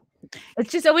case. It's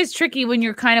just always tricky when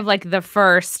you're kind of like the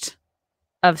first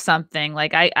of something.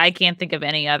 Like I can't think of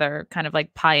any other kind of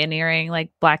like pioneering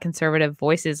like Black conservative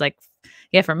voices. Like,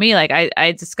 yeah, for me, like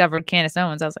I discovered Candace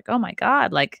Owens. I was like, oh my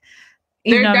God, like,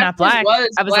 even though I'm not Black,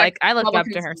 I was like, I looked up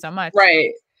to her so much.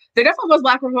 Right. There definitely was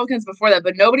Black Republicans before that,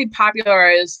 but nobody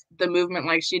popularized the movement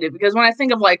like she did. Because when I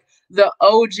think of like the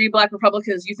OG Black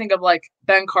Republicans, you think of like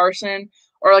Ben Carson,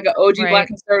 or like an OG Black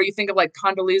conservative, you think of like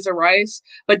Condoleezza Rice.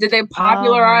 But did they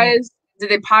popularize Did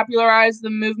they popularize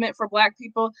the movement for Black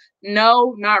people?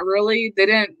 No, not really.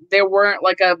 They weren't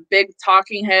like a big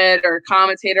talking head or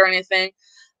commentator or anything.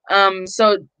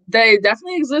 So they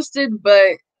definitely existed,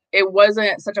 but it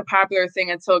wasn't such a popular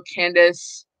thing until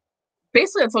Candace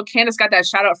got that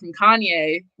shout out from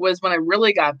Kanye was when it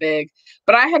really got big.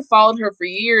 But I had followed her for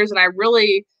years, and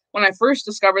when I first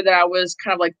discovered that I was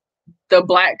kind of like the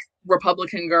Black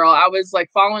Republican girl, I was like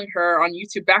following her on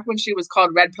YouTube back when she was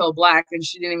called Red Pill Black and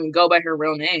she didn't even go by her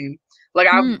real name. Like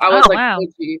I was like wow.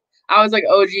 OG. I was like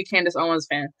OG Candace Owens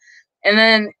fan. And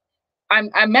then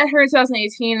I met her in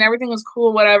 2018 and everything was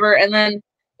cool, whatever. And then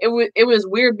it was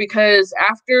weird because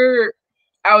after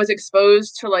I was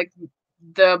exposed to like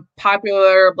the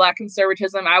popular Black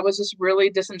conservatism, I was just really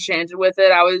disenchanted with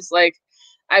it. I was like,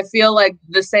 I feel like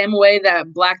the same way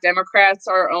that Black Democrats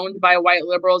are owned by white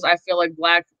liberals, I feel like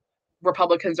Black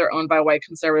Republicans are owned by white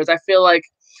conservatives. I feel like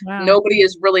nobody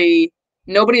is really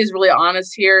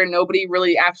honest here. Nobody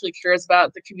really actually cares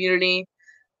about the community.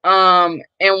 And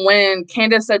when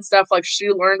Candace said stuff like she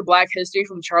learned Black history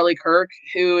from Charlie Kirk,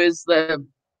 who is the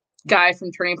guy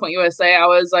from Turning Point USA, I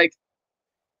was like,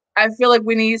 I feel like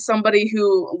we need somebody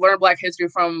who learned Black history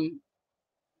from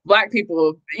Black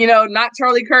people, you know, not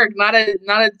Charlie Kirk, not a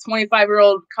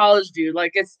 25-year-old college dude.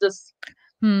 Like, it's just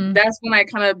that's when I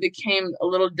kind of became a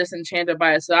little disenchanted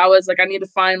by it. So I was like, I need to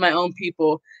find my own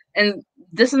people. And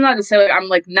this is not to say like I'm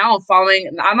like now I'm following.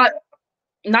 I'm not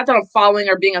that I'm following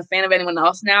or being a fan of anyone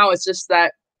else now. It's just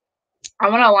that I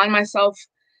want to align myself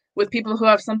with people who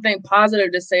have something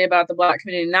positive to say about the Black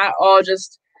community, not all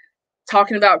just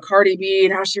talking about Cardi B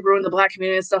and how she ruined the Black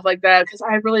community and stuff like that. Because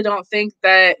I really don't think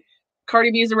that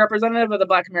Cardi B is a representative of the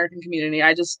Black American community.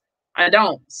 I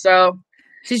don't. So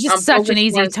she's just such an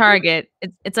easy target.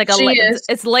 It's like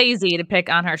it's lazy to pick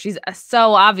on her. She's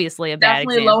so obviously a bad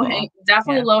example.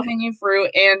 Definitely low hanging fruit.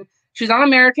 And she's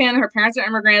un-American. Her parents are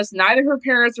immigrants. Neither of her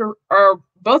parents are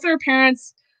both her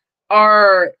parents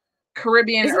are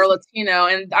Caribbean or Latino.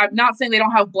 And I'm not saying they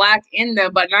don't have Black in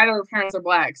them, but neither of her parents are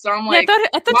Black. So I'm like,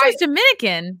 I thought she was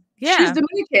Dominican. Yeah, she's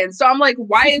Dominican. So I'm like,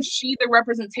 why is she the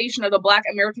representation of the Black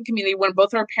American community when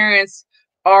both her parents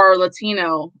are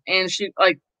Latino? And she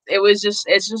like. It's just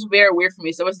very weird for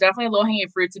me. So it's definitely low hanging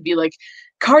fruit to be like,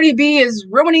 Cardi B is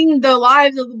ruining the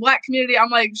lives of the Black community.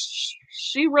 I'm like,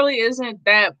 she really isn't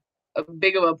that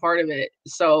big of a part of it.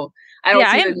 So I don't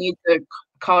see the need to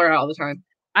call her out all the time.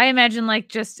 I imagine like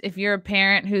just if you're a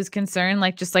parent who's concerned,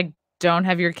 like just like don't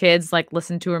have your kids like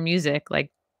listen to her music. Like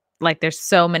there's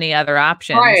so many other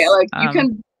options. Right. Like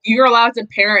you're allowed to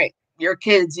parent your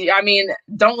kids. I mean,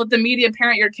 don't let the media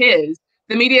parent your kids.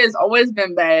 The media has always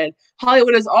been bad.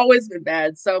 Hollywood has always been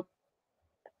bad. So,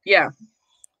 yeah.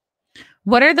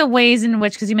 What are the ways in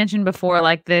which, because you mentioned before,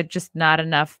 like they're just not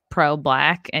enough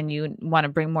pro-Black and you want to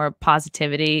bring more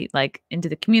positivity like into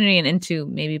the community and into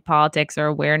maybe politics or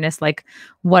awareness? Like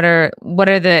what are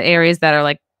the areas that are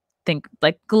like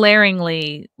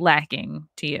glaringly lacking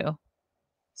to you?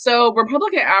 So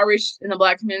Republican outreach in the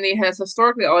Black community has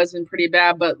historically always been pretty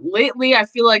bad. But lately, I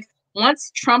feel like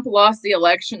once Trump lost the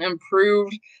election and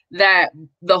proved that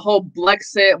the whole Black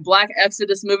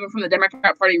exodus movement from the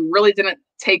Democrat Party really didn't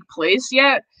take place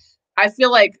yet, I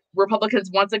feel like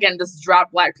Republicans once again just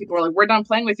dropped Black people. We're like, we're done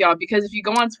playing with y'all. Because if you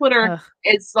go on Twitter,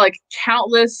 it's like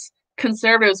countless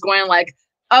conservatives going like,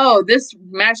 oh, this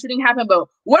mass shooting happened, but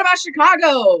what about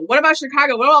Chicago? What about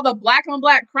Chicago? What about the Black on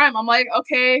Black crime? I'm like,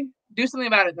 okay, do something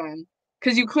about it then.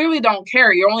 Because you clearly don't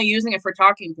care. You're only using it for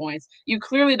talking points. You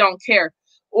clearly don't care.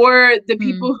 Or the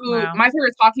people who, my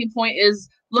favorite talking point is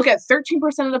look at 13%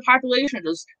 of the population,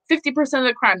 just 50% of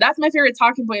the crime. That's my favorite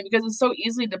talking point because it's so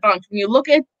easily debunked. When you look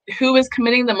at who is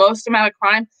committing the most amount of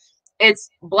crime, it's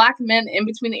Black men in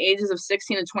between the ages of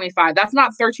 16 and 25. That's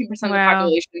not 13% of the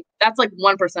population. That's like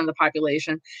 1% of the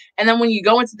population. And then when you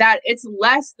go into that, it's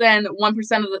less than 1%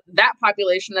 of that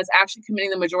population that's actually committing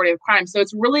the majority of crime. So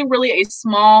it's really, really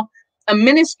a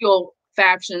minuscule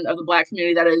faction of the Black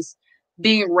community that is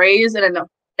being raised in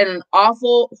an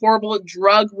awful, horrible,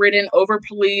 drug-ridden,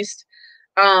 over-policed,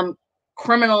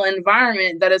 criminal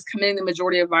environment that is committing the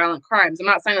majority of violent crimes. I'm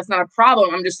not saying that's not a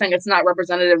problem. I'm just saying it's not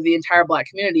representative of the entire Black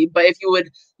community. But if you would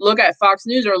look at Fox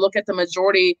News or look at the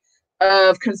majority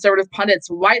of conservative pundits,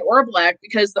 white or Black,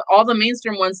 because all the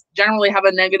mainstream ones generally have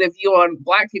a negative view on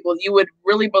Black people, you would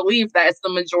really believe that it's the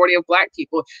majority of Black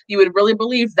people. You would really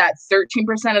believe that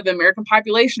 13% of the American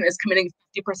population is committing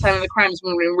 50% of the crimes,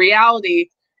 when in reality,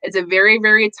 it's a very,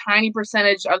 very tiny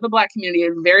percentage of the Black community,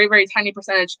 a very, very tiny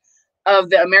percentage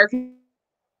of the American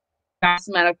vast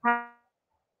amount of crime.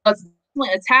 Let's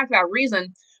definitely attack that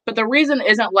reason. But the reason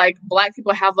isn't like Black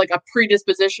people have like a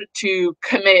predisposition to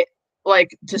commit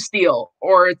like to steal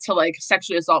or to like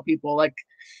sexually assault people. Like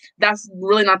that's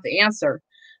really not the answer.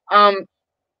 And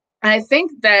I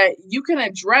think that you can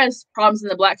address problems in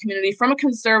the Black community from a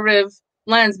conservative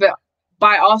lens, but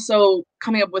by also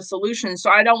coming up with solutions.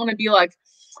 So I don't want to be like,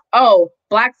 oh,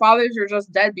 Black fathers are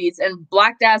just deadbeats and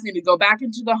Black dads need to go back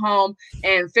into the home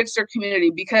and fix their community,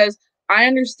 because I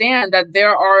understand that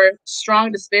there are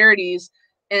strong disparities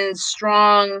and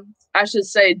strong, I should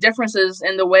say, differences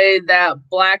in the way that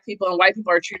Black people and white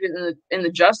people are treated in the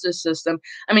justice system.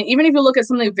 I mean, even if you look at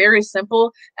something very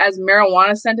simple as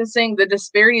marijuana sentencing, the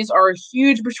disparities are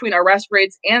huge between arrest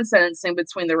rates and sentencing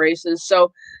between the races.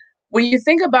 So when you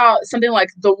think about something like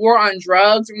the war on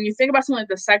drugs, when you think about something like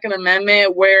the Second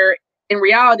Amendment, where in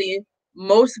reality,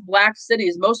 most Black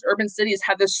cities, most urban cities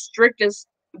have the strictest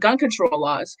gun control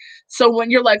laws. So when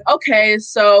you're like, okay,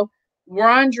 so we're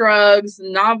on drugs,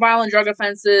 nonviolent drug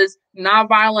offenses,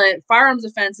 nonviolent firearms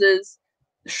offenses,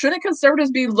 shouldn't conservatives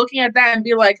be looking at that and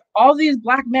be like, all these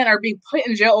Black men are being put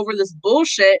in jail over this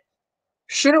bullshit?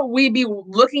 Shouldn't we be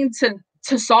looking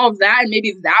to solve that, and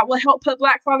maybe that will help put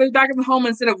Black fathers back in the home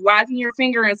instead of wagging your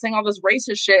finger and saying all this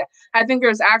racist shit? I think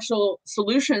there's actual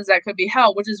solutions that could be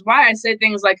helped, which is why I say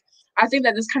things like, I think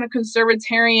that this kind of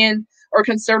conservatarian or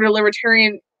conservative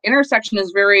libertarian intersection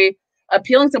is very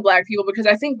appealing to Black people, because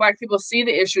I think Black people see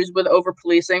the issues with over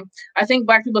policing. I think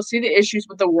Black people see the issues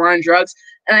with the war on drugs.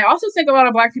 And I also think a lot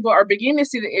of Black people are beginning to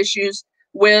see the issues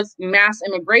with mass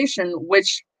immigration,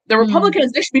 which the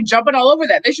Republicans, they should be jumping all over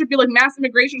that. They should be like, mass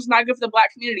immigration is not good for the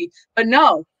Black community. But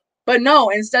no,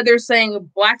 instead they're saying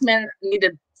Black men need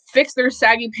to fix their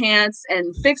saggy pants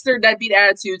and fix their deadbeat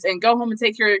attitudes and go home and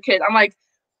take care of your kids. I'm like,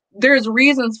 there's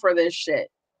reasons for this shit.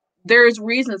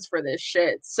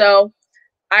 So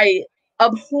I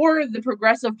abhor the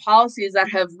progressive policies that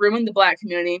have ruined the Black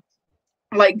community,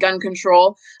 like gun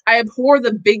control. I abhor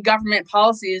the big government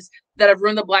policies that have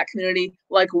ruined the Black community,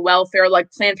 like welfare,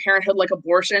 like Planned Parenthood, like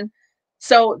abortion.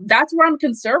 So that's where I'm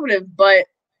conservative, but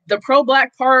the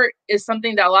pro-Black part is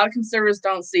something that a lot of conservatives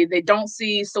don't see. They don't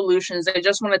see solutions. They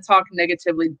just want to talk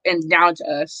negatively and down to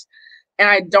us. And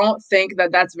I don't think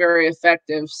that that's very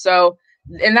effective. So,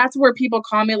 and that's where people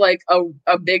call me like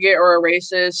a bigot or a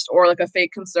racist or like a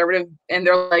fake conservative. And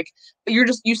they're like,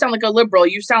 you sound like a liberal.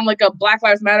 You sound like a Black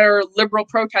Lives Matter liberal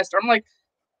protester. I'm like,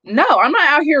 no, I'm not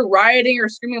out here rioting or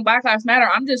screaming Black Lives Matter.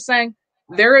 I'm just saying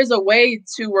there is a way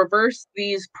to reverse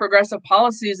these progressive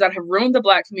policies that have ruined the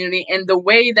Black community. And the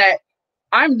way that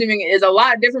I'm doing it is a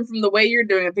lot different from the way you're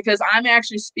doing it, because I'm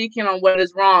actually speaking on what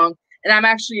is wrong. And I'm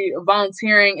actually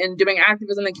volunteering and doing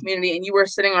activism in the community. And you were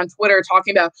sitting on Twitter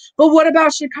talking about, but what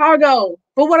about Chicago?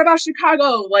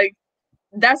 Like,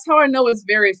 that's how I know it's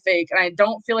very fake. And I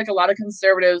don't feel like a lot of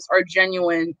conservatives are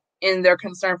genuine in their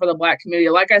concern for the Black community.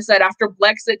 Like I said, after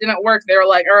Brexit didn't work, they were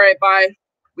like, all right, bye.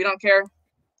 We don't care.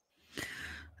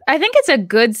 I think it's a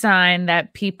good sign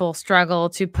that people struggle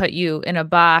to put you in a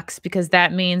box, because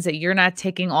that means that you're not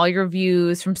taking all your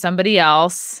views from somebody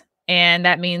else. And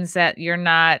that means that you're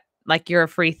not like, you're a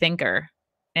free thinker,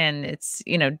 and it's,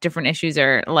 you know, different issues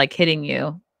are like hitting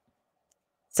you.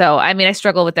 So, I mean, I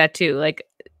struggle with that too, like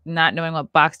not knowing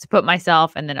what box to put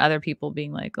myself, and then other people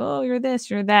being like, oh, you're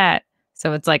this, you're that.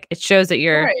 So it's like, it shows that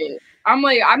you're right. I'm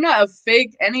like, I'm not a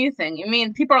fake anything. I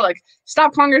mean, people are like,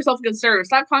 stop calling yourself a conservative,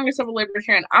 stop calling yourself a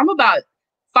libertarian. I'm about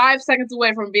 5 seconds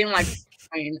away from being like,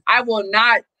 I will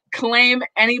not claim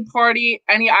any party,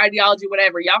 any ideology,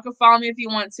 whatever. Y'all can follow me if you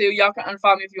want to. Y'all can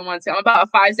unfollow me if you want to. I'm about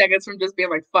 5 seconds from just being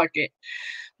like, fuck it.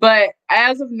 But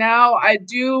as of now, I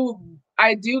do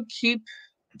keep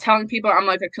telling people I'm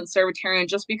like a conservatarian,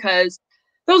 just because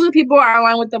those are the people I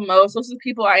align with the most. Those are the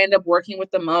people I end up working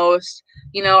with the most.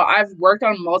 You know, I've worked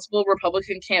on multiple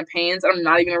Republican campaigns. I'm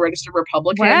not even a registered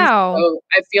Republican. Wow. So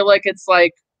I feel like it's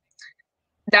like,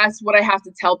 that's what I have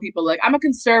to tell people. Like, I'm a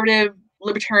conservative,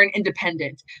 libertarian,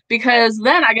 independent, because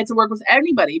then I get to work with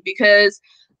anybody, because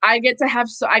I get to have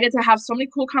so many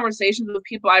cool conversations with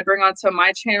people I bring onto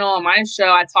my channel, on my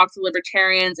show. I talk to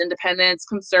libertarians, independents,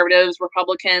 conservatives,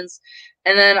 Republicans,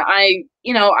 and then I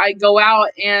go out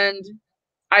and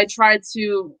I try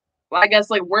to, I guess,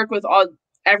 like, work with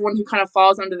everyone who kind of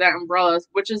falls under that umbrella,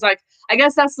 which is like, I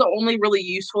guess that's the only really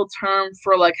useful term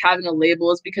for like having a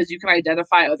label, is because you can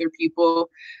identify other people.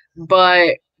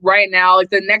 But right now, like,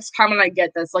 the next comment I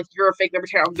get that's like, you're a fake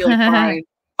libertarian, I'll be like,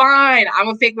 fine, I'm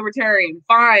a fake libertarian.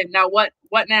 Fine. Now what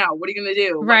now? What are you going to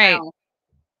do? Right.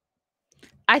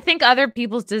 I think other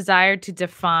people's desire to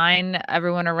define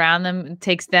everyone around them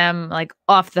takes them like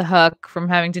off the hook from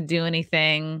having to do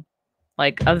anything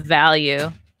like of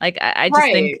value. Like, I just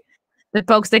think The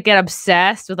folks that get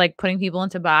obsessed with like putting people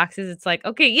into boxes, it's like,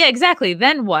 okay, yeah, exactly.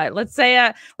 Then what? Let's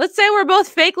say we're both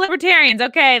fake libertarians.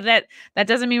 Okay, that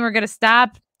doesn't mean we're gonna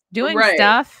stop doing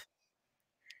stuff.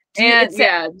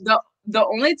 The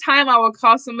only time I would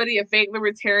call somebody a fake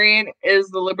libertarian is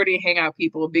the Liberty Hangout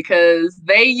people, because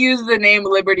they use the name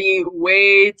Liberty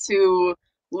way too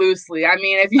loosely. I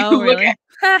mean, if you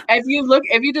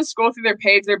if you just scroll through their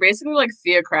page, they're basically like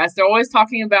theocrats. They're always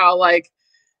talking about like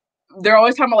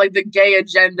the gay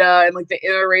agenda and like the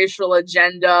interracial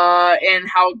agenda and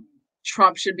how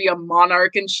Trump should be a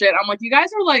monarch and shit. I'm like, you guys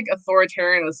are like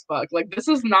authoritarian as fuck. Like this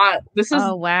is not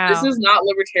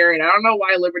libertarian. I don't know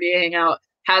why Liberty Hangout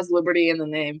has liberty in the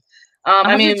name.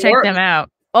 I mean, check them out.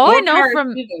 All I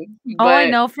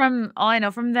know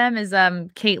from them is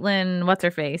Caitlyn, what's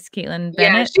her face? Caitlyn Bennett.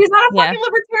 Yeah, she's not a fucking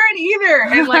libertarian either.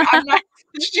 And like I'm not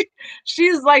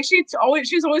she's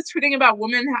always tweeting about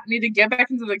women need to get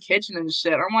back into the kitchen and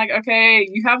shit. I'm like, okay,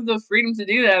 you have the freedom to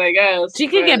do that, I guess. She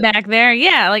can get back there.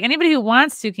 Yeah, like anybody who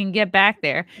wants to can get back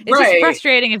there. It's just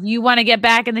frustrating if you want to get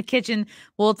back in the kitchen.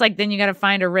 Well, it's like then you got to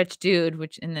find a rich dude,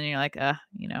 and then you're like,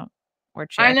 or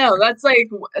chick. I know, that's like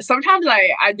sometimes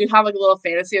I do have like a little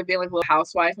fantasy of being like a little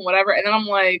housewife and whatever, and then I'm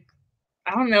like,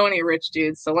 I don't know any rich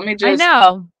dudes, so let me just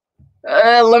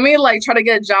let me like try to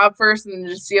get a job first and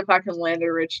just see if I can land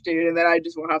a rich dude, and then I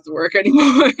just won't have to work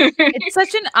anymore. It's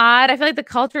such an odd. I feel like the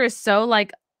culture is so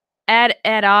like at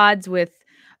odds with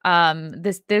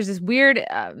there's this weird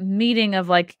meeting of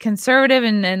like conservative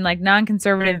and like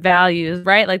non-conservative values,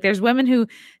 right? Like there's women who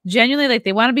genuinely like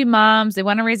they want to be moms, they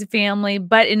want to raise a family,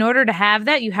 but in order to have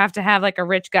that, you have to have like a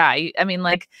rich guy. I mean,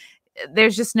 like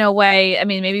there's just no way. I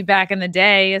mean, maybe back in the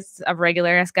day, a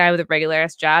regular ass guy with a regular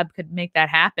ass job could make that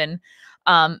happen.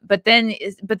 But then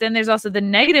there's also the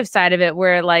negative side of it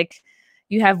where like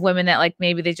you have women that like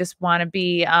maybe they just want to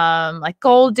be like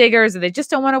gold diggers, or they just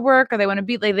don't want to work, or they want to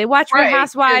be like they watch Real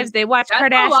Housewives, they watch Kardashians.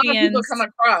 That's how a lot of people come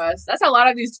across. That's how a lot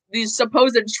of these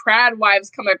supposed trad wives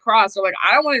come across. They're like,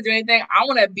 I don't want to do anything. I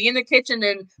want to be in the kitchen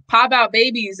and pop out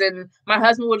babies, and my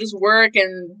husband will just work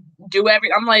and do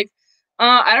everything. I'm like,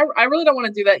 I really don't want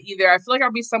to do that either. I feel like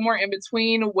I'll be somewhere in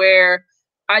between where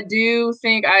I do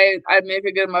think I'd make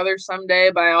a good mother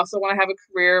someday, but I also want to have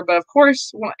a career. But of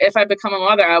course, if I become a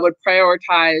mother, I would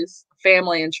prioritize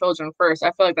family and children first.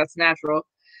 I feel like that's natural.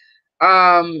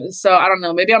 So I don't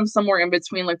know. Maybe I'm somewhere in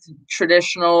between like the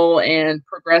traditional and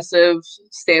progressive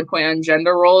standpoint on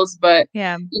gender roles. But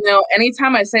yeah,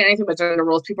 anytime I say anything about gender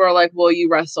roles, people are like, "Well, you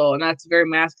wrestle, and that's very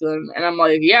masculine." And I'm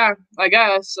like, "Yeah, I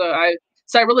guess." So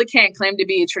I really can't claim to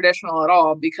be traditional at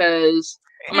all, because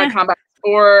I'm a combat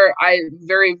sport. I'm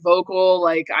very vocal.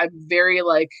 Like I'm very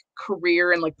like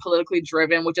career and like politically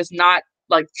driven, which is not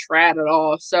like trad at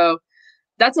all. So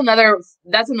that's another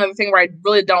thing where I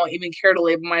really don't even care to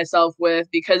label myself with,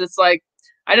 because it's like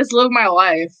I just live my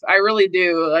life. I really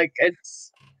do. Like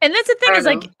and that's the thing is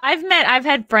like I've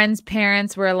had friends'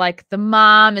 parents where like the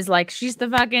mom is like she's the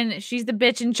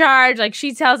bitch in charge. Like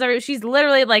she tells everybody, she's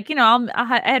literally like,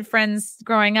 I had friends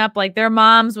growing up, like their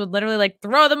moms would literally like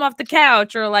throw them off the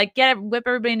couch or like whip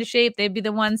everybody into shape. They'd be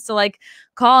the ones to like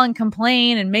call and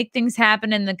complain and make things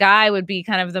happen. And the guy would be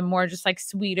kind of the more just like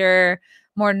sweeter,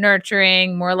 more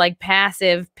nurturing, more like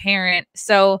passive parent.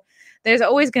 So there's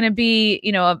always going to be,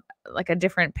 like a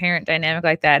different parent dynamic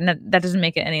like that. And that doesn't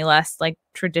make it any less like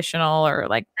traditional or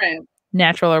like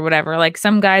natural or whatever. Like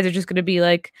some guys are just going to be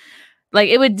like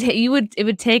it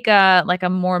would take a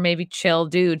more maybe chill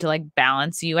dude to like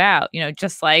balance you out,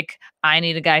 just like I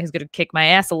need a guy who's going to kick my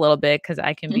ass a little bit because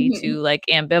I can be too like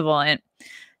ambivalent.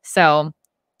 So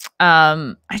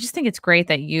I just think it's great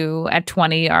that you at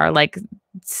 20 are like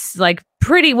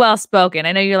pretty well spoken.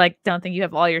 I know you're like don't think you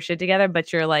have all your shit together,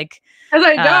 but you're like because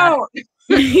I don't.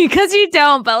 Because you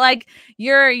don't, but like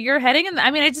you're heading in.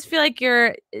 I mean, I just feel like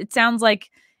it sounds like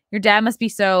your dad must be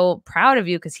so proud of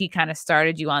you because he kind of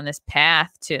started you on this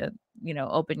path to,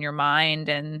 open your mind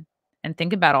and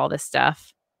think about all this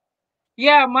stuff.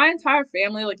 Yeah, my entire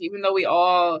family, like even though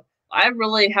I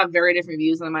really have very different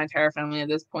views than my entire family at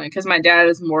this point, because my dad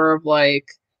is more of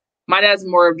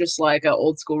just like an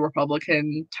old school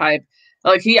Republican type.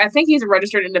 Like I think he's a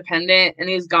registered independent, and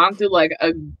he's gone through like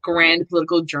a grand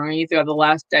political journey throughout the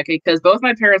last decade, because both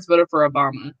my parents voted for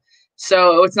Obama.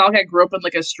 So it's not like I grew up in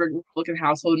like a strict Republican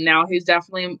household. Now he's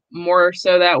definitely more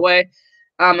so that way.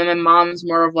 And my mom's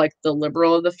more of like the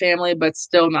liberal of the family, but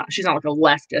still she's not like a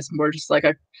leftist, more just like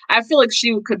I feel like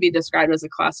she could be described as a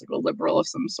classical liberal of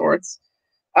some sorts.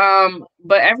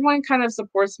 But everyone kind of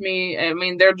supports me. I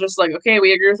mean, they're just like, okay,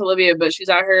 we agree with Olivia, but she's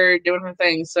out here doing her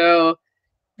thing. So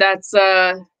that's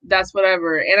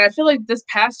whatever. And I feel like this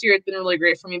past year it's been really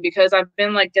great for me, because I've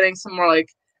been like getting some more like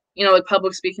you know, like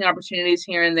public speaking opportunities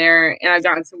here and there, and I've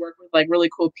gotten to work with like really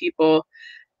cool people.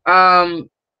 And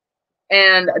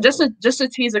just to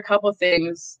tease a couple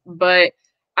things, but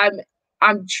I'm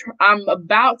I'm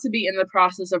about to be in the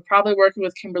process of probably working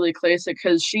with Kimberly Klasick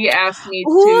because she asked me to.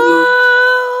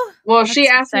 Whoa, Well, that's she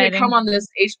asked me to exciting. come on this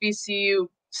HBCU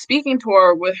speaking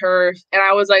tour with her, and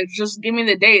I was like, just give me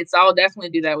the dates. I'll definitely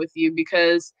do that with you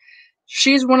because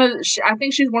she's one of the, I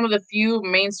think she's one of the few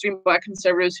mainstream Black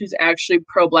conservatives who's actually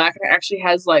pro-Black and actually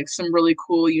has like some really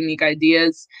cool, unique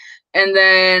ideas. And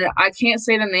then I can't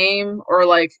say the name or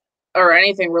like or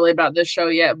anything really about this show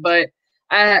yet, but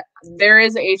there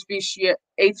is a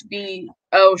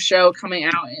HBO show coming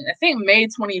out in I think May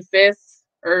 25th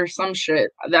or some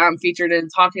shit that I'm featured in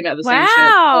talking about the same shit. So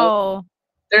Wow.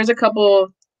 there's a couple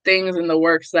things in the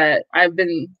works that I've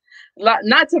been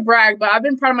not to brag, but I've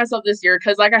been proud of myself this year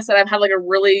because, like I said, I've had like a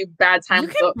really bad time You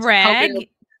can brag. coping.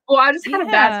 Well, I just had a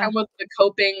bad Yeah. time with the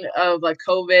coping of like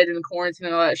COVID and quarantine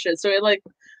and all that shit. So it like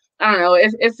I don't know,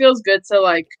 it feels good to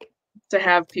like to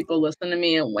have people listen to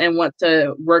me and want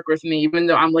to work with me, even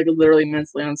though I'm like literally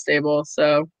mentally unstable.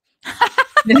 So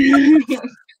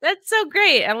That's so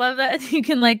great. I love that you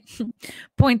can like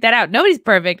point that out. Nobody's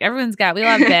perfect. We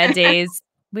all have bad days.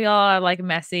 We all are like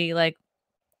messy. Like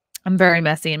I'm very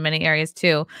messy in many areas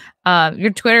too.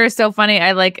 Your Twitter is so funny.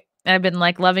 I've been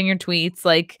like loving your tweets.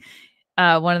 Like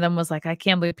one of them was like, I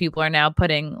can't believe people are now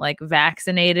putting like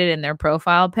vaccinated in their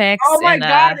profile pics. oh my and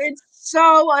god, it's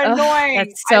so annoying.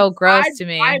 That's so gross to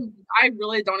me. I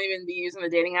really don't even be using the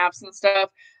dating apps and stuff.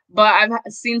 But I've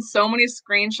seen so many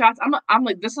screenshots. I'm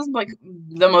like, this is like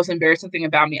the most embarrassing thing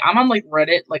about me. I'm on like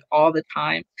Reddit like all the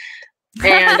time,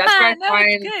 and that's where I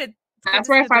find that's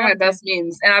where I find my best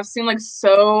memes. And I've seen like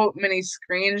so many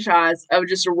screenshots of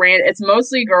just random. It's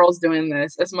mostly girls doing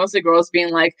this. It's mostly girls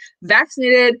being like,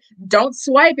 vaccinated, don't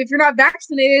swipe if you're not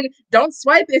vaccinated. Don't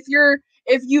swipe if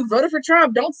you voted for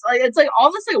Trump. Don't like. It's like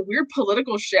all this like weird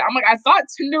political shit. I'm like, I thought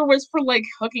Tinder was for like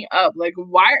hooking up. Like,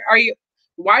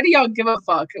 why do y'all give a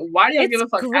fuck? Why do y'all give a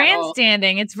fuck?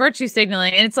 Grandstanding. It's virtue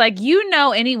signaling. And it's like,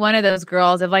 any one of those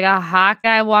girls, if like a hot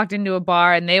guy walked into a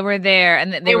bar and they were there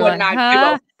and they were would like, not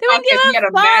huh? They wouldn't give if he had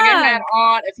a MAGA hat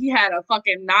on, if he had a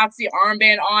fucking Nazi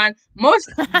armband on. Most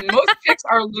chicks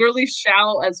are literally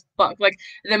shallow as fuck. Like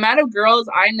the amount of girls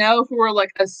I know who are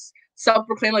like a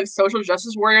self-proclaimed like social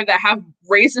justice warrior that have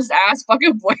racist ass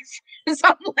fucking boyfriends.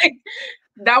 I'm like,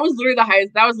 that was literally the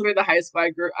highest school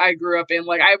I grew up in.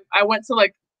 Like I went to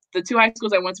like the two high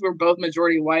schools I went to were both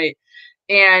majority white,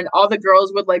 and all the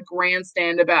girls would like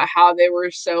grandstand about how they were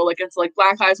so like it's like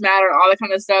Black Lives Matter and all that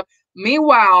kind of stuff.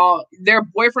 Meanwhile, their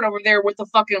boyfriend over there with the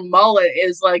fucking mullet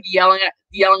is like yelling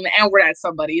the N-word at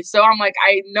somebody. So I'm like,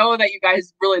 I know that you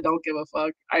guys really don't give a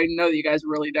fuck. I know that you guys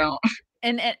really don't.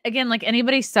 And again, like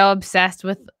anybody so obsessed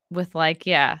with like,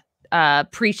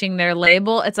 preaching their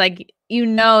label, it's like,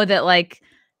 that like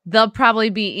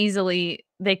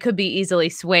they could be easily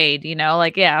swayed,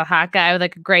 like, a hot guy with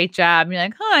like a great job. And you're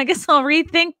like, I guess I'll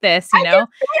rethink this, I can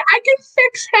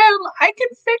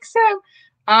fix him.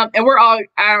 And we're all,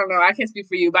 I don't know, I can't speak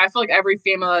for you, but I feel like every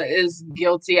female is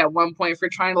guilty at one point for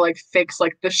trying to like fix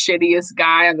like the shittiest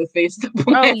guy on the face of the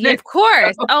planet. Oh, yeah, of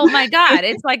course. Oh my God.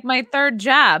 It's like my third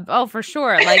job. Oh, for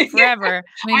sure. Like forever.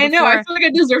 I know. I feel like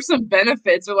I deserve some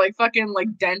benefits or like fucking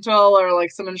like dental or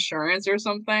like some insurance or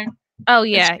something. Oh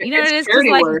yeah. It is because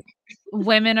like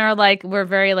women are like, we're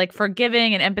very like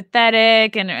forgiving and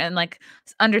empathetic and like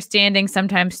understanding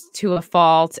sometimes to a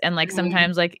fault, and like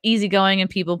sometimes like easygoing and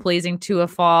people pleasing to a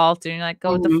fault, and you're like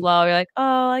go with the flow. You're like,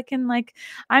 oh, I can like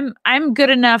I'm good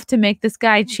enough to make this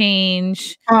guy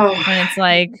change. And it's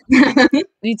like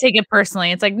you take it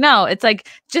personally. It's like, no, it's like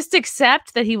just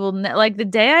accept that he will like the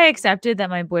day I accepted that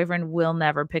my boyfriend will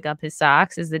never pick up his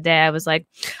socks is the day I was like,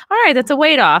 all right, that's a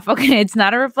weight off. Okay, it's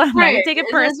not a reflection. Right. I take it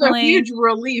personally. It's a huge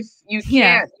relief. You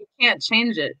can't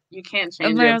change it. You can't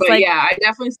change it. But like, I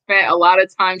definitely spent a lot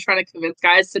of time trying to convince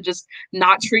guys to just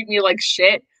not treat me like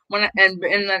shit. And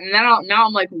now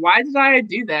I'm like, why did I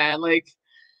do that? Like,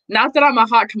 not that I'm a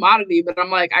hot commodity, but I'm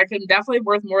like, I can definitely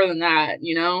worth more than that,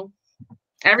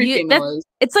 Every female is.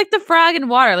 It's like the frog in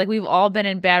water. Like we've all been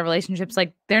in bad relationships.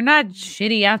 Like they're not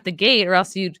shitty out the gate, or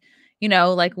else you'd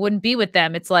like wouldn't be with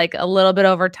them. It's like a little bit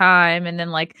over time, and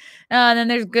then like and then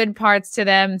there's good parts to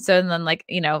them. So then like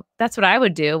that's what I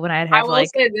would do when I'd have. I will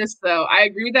say this though, I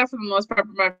agree with that for the most part.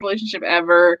 For my relationship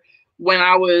ever, when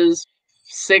I was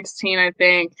 16, I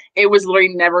think it was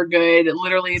literally never good.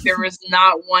 Literally, there was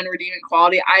not one redeeming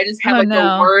quality. I just had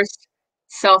the worst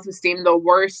self-esteem, the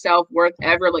worst self-worth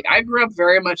ever. Like I grew up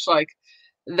very much like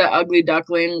the ugly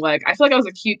duckling. Like I feel like I was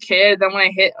a cute kid. Then when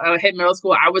I hit middle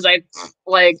school, I was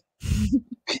like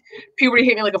puberty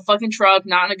hit me like a fucking truck,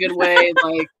 not in a good way.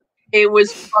 Like, it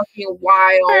was fucking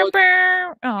wild.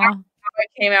 I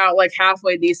came out like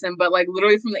halfway decent, but like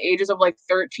literally from the ages of like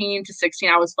 13 to 16,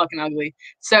 I was fucking ugly.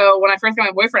 So when I first got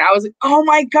my boyfriend, I was like, oh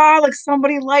my God, like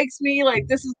somebody likes me, like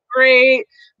this is great.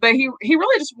 But he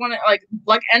really just wanted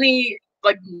like any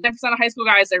like 9% of high school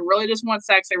guys, they really just want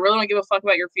sex. They really don't give a fuck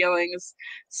about your feelings.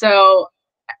 So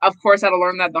of course I had to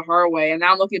learn that the hard way. And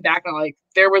now I'm looking back on like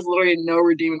there was literally no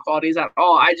redeeming qualities at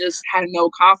all. I just had no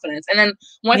confidence. And then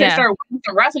once I started winning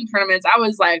some wrestling tournaments, I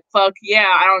was like, fuck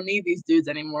yeah, I don't need these dudes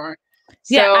anymore.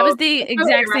 Yeah, so, I was the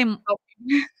exact same.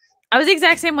 I was the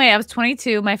exact same way. I was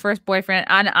 22, my first boyfriend,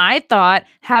 and I thought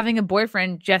having a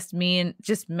boyfriend just meant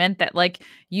that like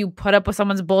you put up with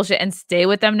someone's bullshit and stay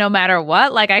with them no matter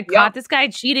what. Like I caught this guy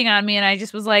cheating on me, and I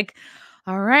just was like,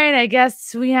 all right, I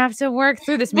guess we have to work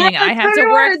through this. Meaning I have to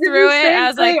work through it. I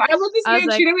was like, I let this man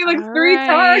cheat on me like 3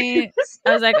 times.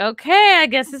 I was like, okay, I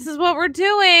guess this is what we're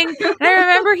doing. And I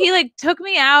remember he like took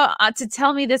me out to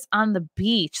tell me this on the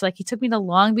beach. Like he took me to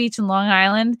Long Beach in Long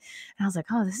Island. And I was like,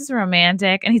 oh, this is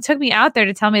romantic. And he took me out there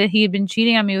to tell me that he had been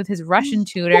cheating on me with his Russian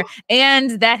tutor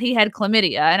and that he had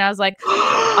chlamydia. And I was like,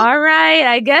 all right,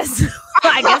 I guess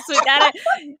we gotta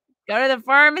go to the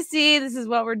pharmacy. This is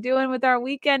what we're doing with our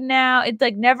weekend now. It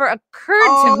like never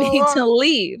occurred to me to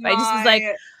leave. I just was like,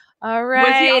 all right.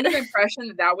 Was he under the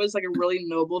impression that was like a really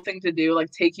noble thing to do?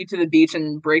 Like take you to the beach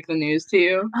and break the news to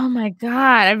you? Oh my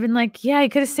God. I've been like, yeah, you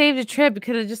could have saved a trip. You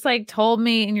could have just like told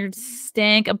me in your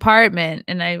stank apartment.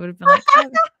 And I would have been like, oh.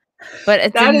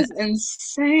 But that is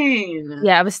insane.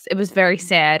 Yeah, it was very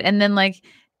sad. And then like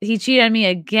he cheated on me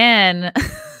again.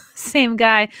 Same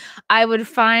guy. I would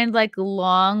find like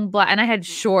long black, and I had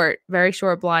very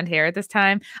short blonde hair at this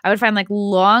time. I would find like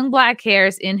long black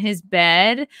hairs in his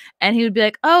bed, and he would be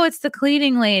like, "Oh, it's the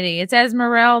cleaning lady. It's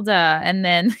Esmeralda." And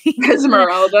then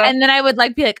Esmeralda. And then I would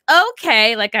like be like,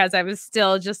 "Okay," like as I was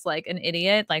still just like an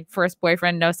idiot, like first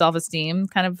boyfriend, no self-esteem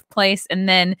kind of place. And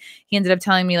then he ended up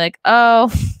telling me like,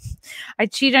 "Oh, I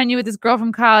cheated on you with this girl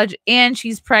from college and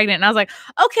she's pregnant." And I was like,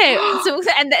 okay. So,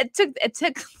 and it took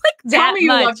like that much.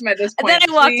 You left me at this point, and then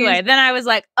I walked away. Then I was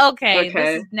like,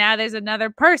 okay. Now there's another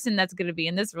person that's going to be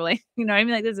in this relationship. You know what I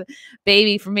mean? Like there's a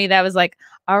baby for me that was like,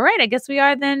 all right, I guess we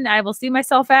are then. I will see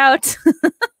myself out.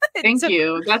 Thank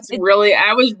you.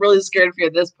 I was really scared for you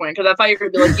at this point because I thought you were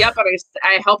going to be like, yep,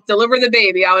 I helped deliver the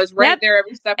baby. I was right there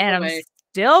every step of the way. I'm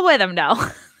still with him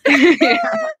now.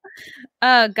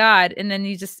 Oh God. And then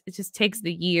it just takes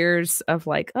the years of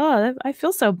like, oh, I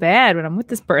feel so bad when I'm with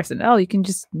this person. Oh, you can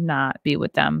just not be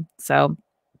with them. So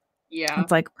yeah,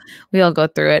 it's like we all go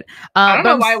through it. I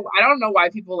don't know why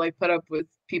people like put up with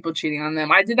people cheating on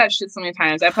them. I did that shit so many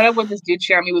times. I put up with this dude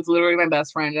cheating on me with literally my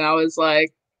best friend, and I was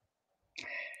like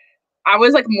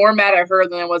more mad at her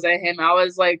than I was at him. I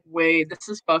was like, wait, this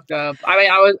is fucked up. I mean,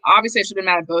 I should have been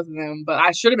mad at both of them, but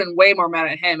I should have been way more mad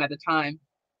at him at the time.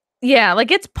 Yeah, like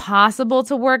it's possible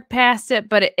to work past it,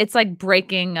 but it's like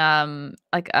breaking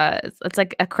it's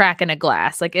like a crack in a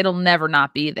glass. Like it'll never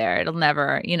not be there. It'll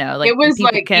never, like it was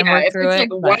like, yeah, if it's like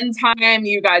one time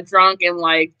you got drunk and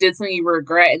like did something you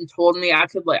regret and told me, I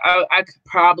could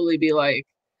probably be like,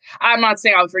 I'm not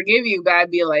saying I would forgive you, but I'd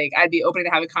be open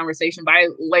to have a conversation. But I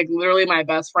like literally my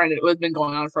best friend, it was been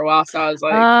going on for a while. So I was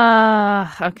like,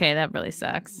 okay, that really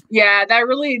sucks. Yeah, I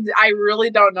really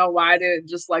don't know why I didn't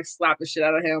just like slap the shit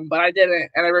out of him, but I didn't,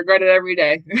 and I regret it every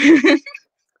day.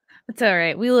 It's all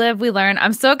right. We live, we learn.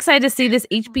 I'm so excited to see this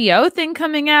HBO thing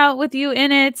coming out with you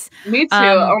in it. Me too.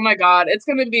 Oh my God. It's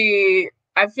going to be,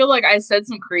 I feel like I said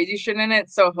some crazy shit in it,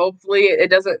 so hopefully it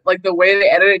doesn't like the way they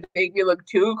edited it make me look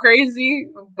too crazy,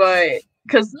 but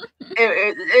because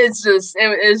it's just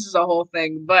a whole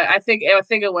thing. But I think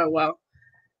it went well.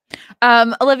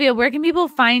 Olivia, where can people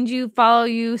find you, follow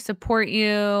you, support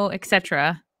you,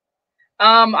 etc.?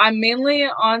 I'm mainly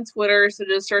on Twitter, so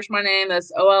just search my name. That's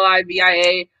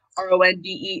OLIVIA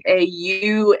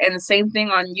RONDEAU, and the same thing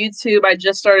on YouTube. I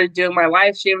just started doing my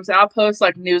live streams, and I'll post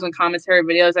like news and commentary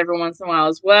videos every once in a while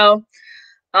as well.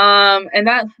 And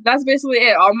that's basically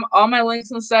it. All my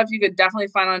links and stuff you could definitely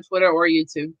find on Twitter or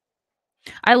YouTube.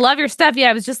 I love your stuff. Yeah,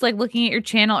 I was just like looking at your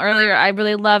channel earlier. I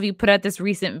really love you put out this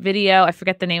recent video. I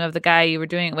forget the name of the guy you were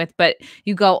doing it with, but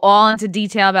you go all into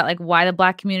detail about like why the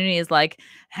Black community is like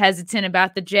hesitant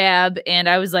about the jab. And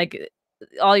I was like,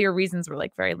 all your reasons were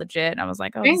like very legit. And I was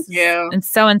like, oh, thank you. It's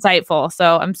so insightful.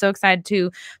 So I'm so excited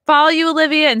to follow you,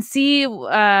 Olivia, and see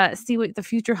what the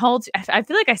future holds. I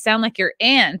feel like I sound like your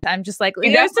aunt. I'm just like,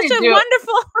 you're such a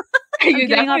wonderful. You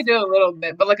definitely do a little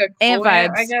bit, but like a cool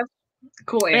aunt, I guess.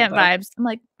 Cool Aunt aunt, vibes. I'm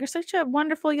like, you're such a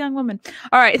wonderful young woman.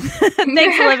 All right.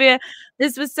 Thanks, Olivia.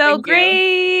 This was so Thank you.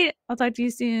 great. I'll talk to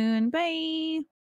you soon. Bye.